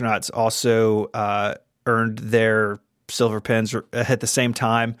 Canadian astronauts also earned their silver pins at the same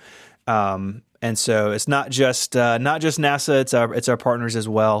time. And so it's not just NASA, it's our partners as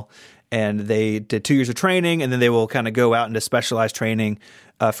well. And they did 2 years of training, and then they will kind of go out into specialized training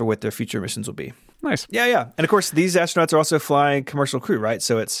for what their future missions will be. Nice. Yeah. And of course, these astronauts are also flying commercial crew, right?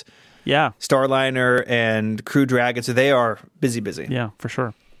 So it's Starliner and Crew Dragon. So they are busy. Yeah, for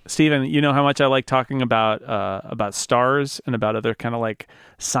sure. Stephen, you know how much I like talking about stars and about other kind of like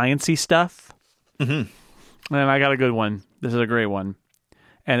science-y stuff? And I got a good one. This is a great one.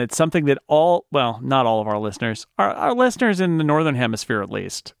 And it's something that not all of our listeners, our listeners in the Northern Hemisphere at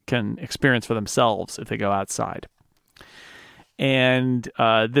least, can experience for themselves if they go outside. And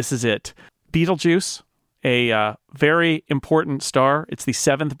this is it. Betelgeuse, a very important star. It's the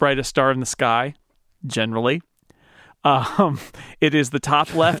 7th brightest star in the sky, generally. It is the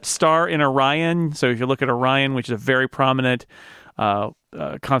top left star in Orion. So if you look at Orion, which is a very prominent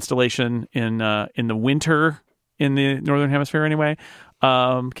constellation in the winter in the Northern Hemisphere anyway.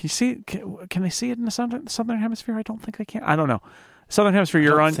 Can you see? Can they see it in the Southern Hemisphere? I don't think they can. I don't know. Southern Hemisphere,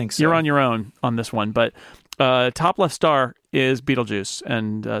 you're on your own on this one. But top left star is Betelgeuse,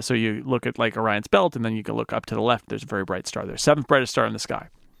 and so you look at like Orion's belt, and then you can look up to the left. There's a very bright star there, 7th brightest star in the sky.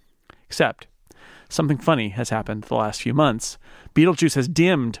 Except something funny has happened the last few months. Betelgeuse has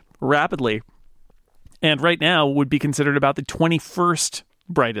dimmed rapidly, and right now would be considered about the 21st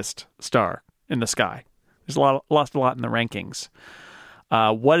brightest star in the sky. There's lost a lot in the rankings.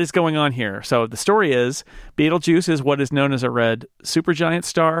 What is going on here? So the story is Betelgeuse is what is known as a red supergiant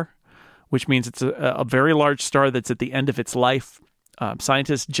star, which means it's a very large star that's at the end of its life.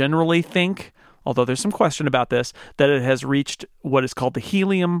 Scientists generally think, although there's some question about this, that it has reached what is called the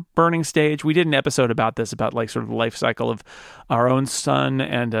helium burning stage. We did an episode about this, about like sort of the life cycle of our own sun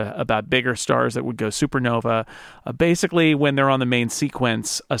and about bigger stars that would go supernova. Basically, when they're on the main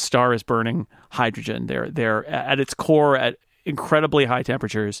sequence, a star is burning hydrogen. They're at its core at incredibly high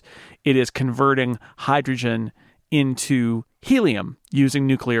temperatures. It is converting hydrogen into helium using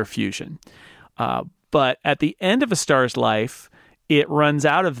nuclear fusion. But at the end of a star's life, it runs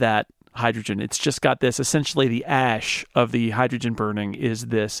out of that hydrogen. It's just got this, essentially the ash of the hydrogen burning is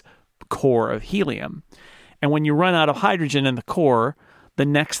this core of helium. And when you run out of hydrogen in the core, the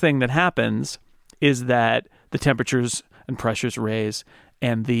next thing that happens is that the temperatures and pressures raise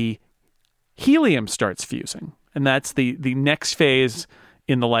and the helium starts fusing. And that's the next phase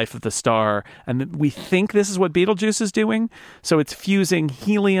in the life of the star. And we think this is what Betelgeuse is doing. So it's fusing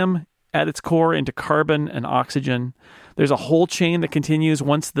helium at its core into carbon and oxygen. There's a whole chain that continues.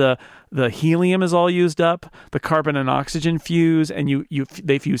 Once the helium is all used up, the carbon and oxygen fuse, and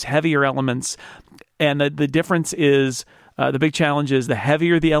they fuse heavier elements. And the difference is, the big challenge is the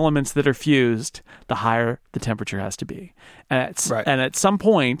heavier the elements that are fused, the higher the temperature has to be. And at some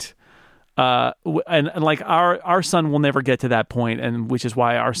point, And like our sun will never get to that point, and which is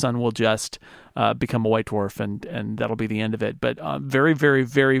why our sun will just become a white dwarf, and that'll be the end of it. But very, very,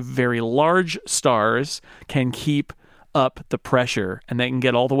 very, very large stars can keep up the pressure, and they can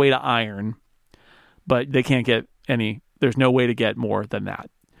get all the way to iron, but they can't get any. There's no way to get more than that,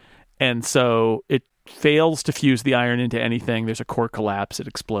 and so it fails to fuse the iron into anything. There's a core collapse. It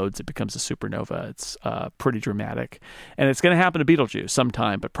explodes. It becomes a supernova. It's pretty dramatic. And it's going to happen to Betelgeuse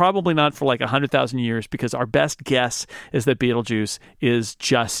sometime, but probably not for like 100,000 years, because our best guess is that Betelgeuse is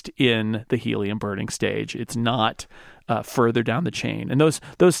just in the helium burning stage. It's not further down the chain. And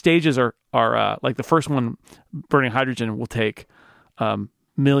those stages are like the first one, burning hydrogen, will take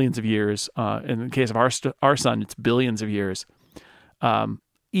millions of years. In the case of our sun, it's billions of years.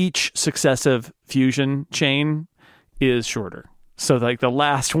 Each successive fusion chain is shorter. So like the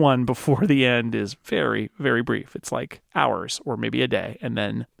last one before the end is very, very brief. It's like hours or maybe a day, and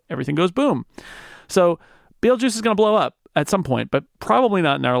then everything goes boom. So Betelgeuse is going to blow up at some point, but probably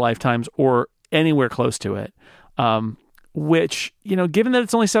not in our lifetimes or anywhere close to it. Which, given that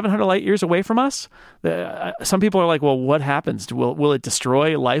it's only 700 light years away from us, some people are like, well, what happens? Will it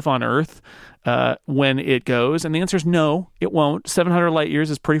destroy life on Earth when it goes? And the answer is no, it won't. 700 light years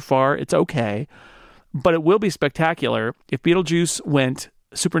is pretty far. It's okay. But it will be spectacular. If Betelgeuse went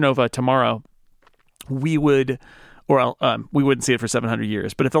supernova tomorrow, we wouldn't see it for 700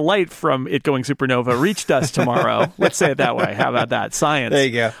 years. But if the light from it going supernova reached us tomorrow, let's say it that way. How about that? Science. There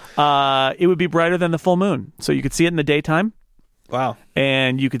you go. It would be brighter than the full moon. So you could see it in the daytime. Wow.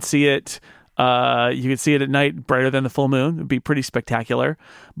 And you could see it at night, brighter than the full moon. It'd be pretty spectacular.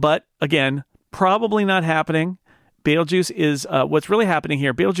 But again, probably not happening. Betelgeuse is what's really happening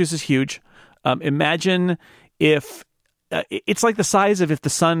here. Betelgeuse is huge. Imagine if it's like the size of if the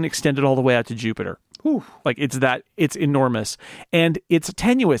sun extended all the way out to Jupiter. Whew. Like it's enormous, and it's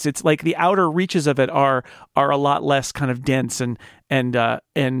tenuous. It's like the outer reaches of it are a lot less kind of dense, and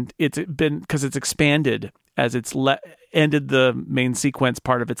it's been, because it's expanded as it's ended the main sequence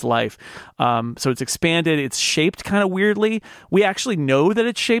part of its life. So it's expanded. It's shaped kind of weirdly. We actually know that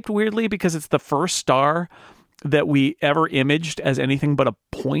it's shaped weirdly because it's the first star that we ever imaged as anything but a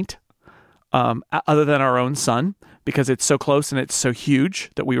point, other than our own sun, because it's so close and it's so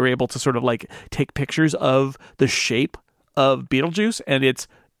huge that we were able to sort of like take pictures of the shape of Betelgeuse, and it's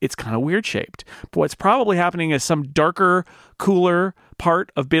kind of weird shaped. But what's probably happening is some darker, cooler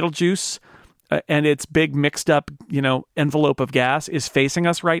part of Betelgeuse and its big mixed up, envelope of gas is facing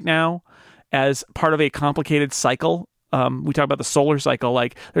us right now as part of a complicated cycle. We talk about the solar cycle.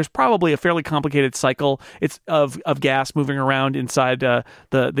 Like, there's probably a fairly complicated cycle. It's of gas moving around inside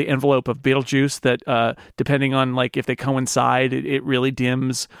the envelope of Betelgeuse that, depending on like if they coincide, it really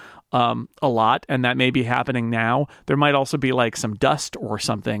dims a lot, and that may be happening now. There might also be like some dust or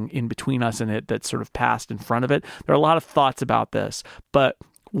something in between us and it that sort of passed in front of it. There are a lot of thoughts about this, but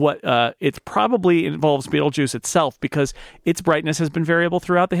what it probably involves Betelgeuse itself, because its brightness has been variable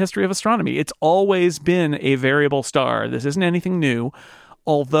throughout the history of astronomy. It's always been a variable star. This isn't anything new,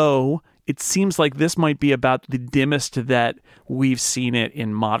 although it seems like this might be about the dimmest that we've seen it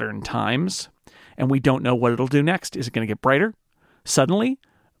in modern times, and we don't know what it'll do next. Is it going to get brighter suddenly,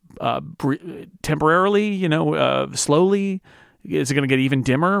 temporarily, slowly? Is it going to get even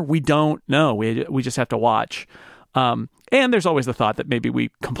dimmer? We don't know. We just have to watch. And there's always the thought that maybe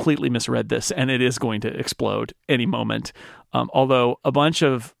we completely misread this and it is going to explode any moment. Although a bunch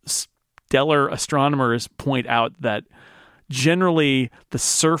of stellar astronomers point out that generally the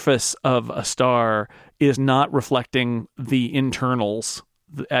surface of a star is not reflecting the internals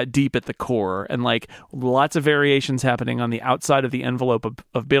deep at the core, and like lots of variations happening on the outside of the envelope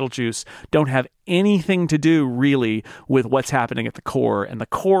of Betelgeuse don't have anything to do really with what's happening at the core, and the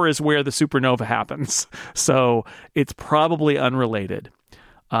core is where the supernova happens. So it's probably unrelated.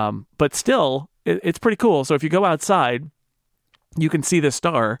 But still, it's pretty cool. So if you go outside, you can see this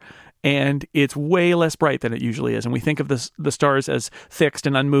star, and it's way less bright than it usually is. And we think of the stars as fixed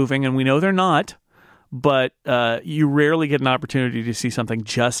and unmoving, and we know they're not. But you rarely get an opportunity to see something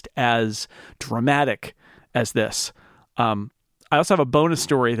just as dramatic as this. I also have a bonus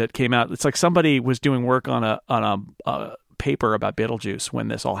story that came out. It's like somebody was doing work on a paper about Betelgeuse when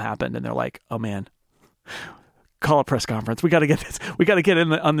this all happened, and they're like, "Oh man, call a press conference. We got to get this. We got to get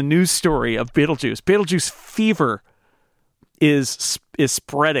on the news story of Betelgeuse. Betelgeuse fever is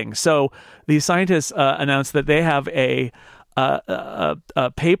spreading." So these scientists announced that they have a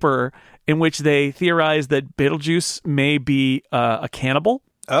paper in which they theorize that Betelgeuse may be a cannibal.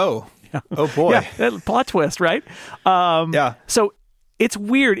 Oh, oh boy. Yeah, plot twist, right? Yeah. So It's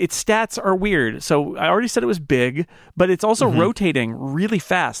weird. Its stats are weird. So I already said it was big, but it's also rotating really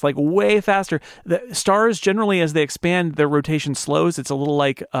fast, like way faster. The stars generally, as they expand, their rotation slows. It's a little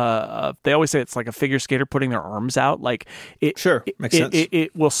like they always say it's like a figure skater putting their arms out. Like Makes sense.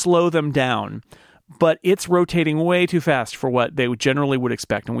 It will slow them down, but it's rotating way too fast for what they generally would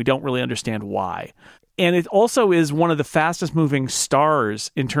expect, and we don't really understand why. And it also is one of the fastest moving stars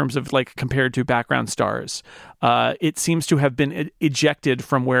in terms of like compared to background stars. It seems to have been ejected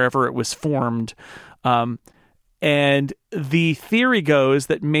from wherever it was formed. And the theory goes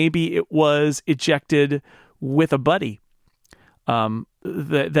that maybe it was ejected with a buddy.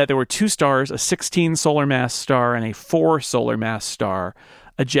 That there were 2 stars, a 16 solar mass star and a 4 solar mass star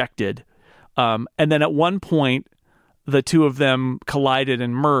ejected. And then at one point, the 2 of them collided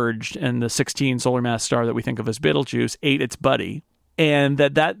and merged, and the 16 solar mass star that we think of as Betelgeuse ate its buddy. And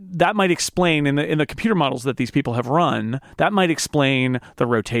that might explain in the computer models that these people have run, that might explain the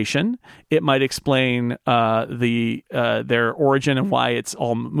rotation. It might explain their origin and why it's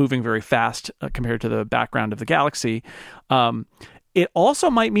all moving very fast compared to the background of the galaxy. It also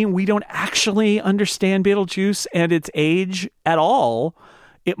might mean we don't actually understand Betelgeuse and its age at all.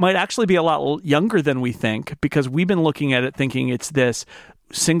 It might actually be a lot younger than we think, because we've been looking at it thinking it's this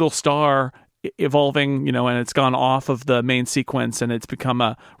single star evolving, and it's gone off of the main sequence and it's become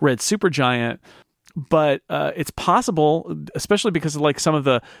a red supergiant. But it's possible, especially because of like some of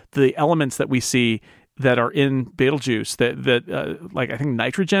the elements that we see that are in Betelgeuse, that like I think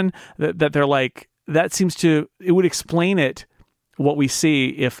nitrogen, that they're like, that seems to, it would explain it, what we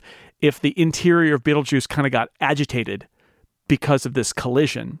see if the interior of Betelgeuse kind of got agitated because of this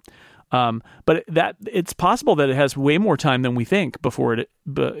collision. But that it's possible that it has way more time than we think before it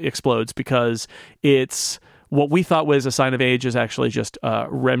explodes, because it's what we thought was a sign of age is actually just a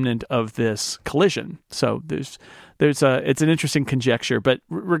remnant of this collision. So it's an interesting conjecture. But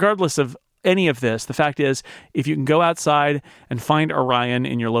regardless of any of this, the fact is, if you can go outside and find Orion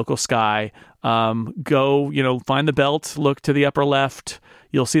in your local sky, go, find the belt, look to the upper left.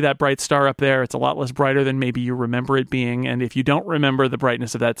 You'll see that bright star up there. It's a lot less brighter than maybe you remember it being. And if you don't remember the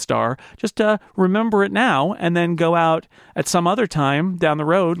brightness of that star, just remember it now, and then go out at some other time down the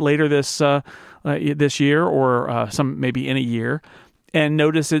road later this year, or maybe in a year, and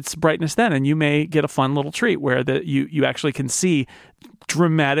notice its brightness then. And you may get a fun little treat where you actually can see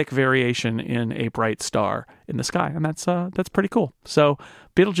dramatic variation in a bright star in the sky, and that's pretty cool. So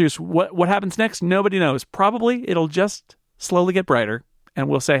Betelgeuse, what happens next? Nobody knows. Probably it'll just slowly get brighter, and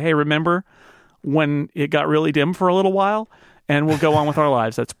we'll say, hey, remember when it got really dim for a little while? And we'll go on with our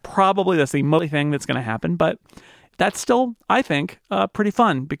lives. That's the only thing that's going to happen. But that's still, I think, pretty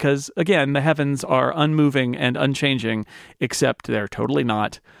fun, because, again, the heavens are unmoving and unchanging, except they're totally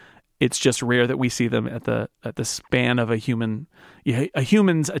not. It's just rare that we see them at the span of a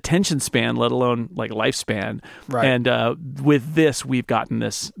human's attention span, let alone like lifespan. Right. And with this, we've gotten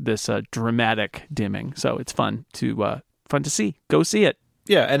this dramatic dimming. So it's fun to see. Go see it.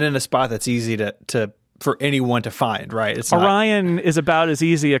 Yeah, and in a spot that's easy to for anyone to find, right? It's Orion is about as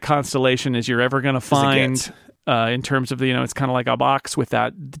easy a constellation as you're ever going to find in terms of it's kind of like a box with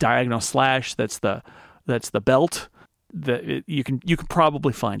that diagonal slash. That's the belt. You can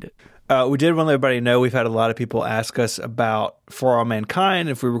probably find it. We did want to let everybody know we've had a lot of people ask us about For All Mankind,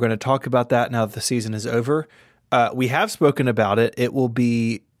 if we were going to talk about that now that the season is over. We have spoken about it. It will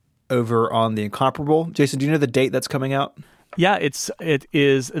be over on The Incomparable. Jason, do you know the date that's coming out? Yeah, it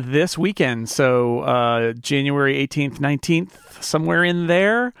is this weekend. So January 18th, 19th, somewhere in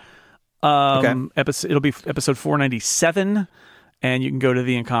there. Okay. It'll be episode 497, and you can go to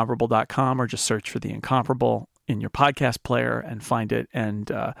theincomparable.com or just search for The Incomparable in your podcast player and find it, and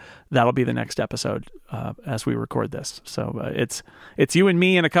that'll be the next episode as we record this. So it's you and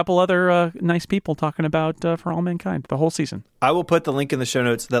me and a couple other nice people talking about For All Mankind, the whole season. I will put the link in the show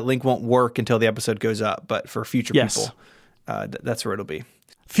notes. That link won't work until the episode goes up, but for future people, that's where it'll be.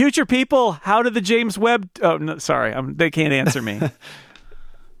 Future people, how did the James Webb... Oh, no, sorry, they can't answer me.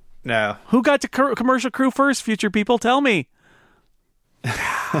 No. Who got to commercial crew first, future people? Tell me.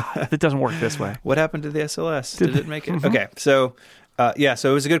 It doesn't work this way. What happened to the SLS? Did it make it? Mm-hmm. Okay, so so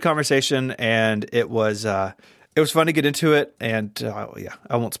it was a good conversation, and it was fun to get into it, and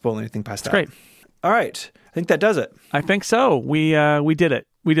I won't spoil anything past that. Great. All right, I think that does it. I think so. We did it,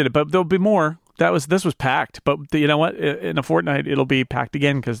 but there'll be more. This was packed, but you know what? In a fortnight, it'll be packed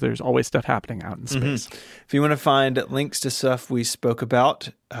again, because there's always stuff happening out in space. Mm-hmm. If you want to find links to stuff we spoke about,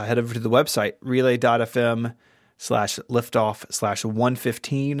 head over to the website,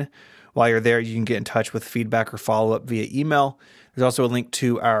 relay.fm/liftoff/115. While you're there, you can get in touch with feedback or follow-up via email. There's also a link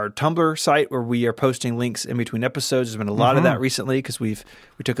to our Tumblr site where we are posting links in between episodes. There's been a lot of that recently because we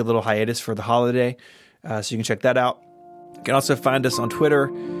took a little hiatus for the holiday. So you can check that out. You can also find us on Twitter.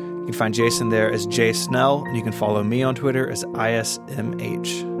 You can find Jason there as Jay Snell, and you can follow me on Twitter as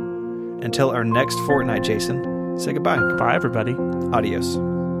ISMH. Until our next fortnight, Jason, say goodbye. Goodbye, everybody. Adios.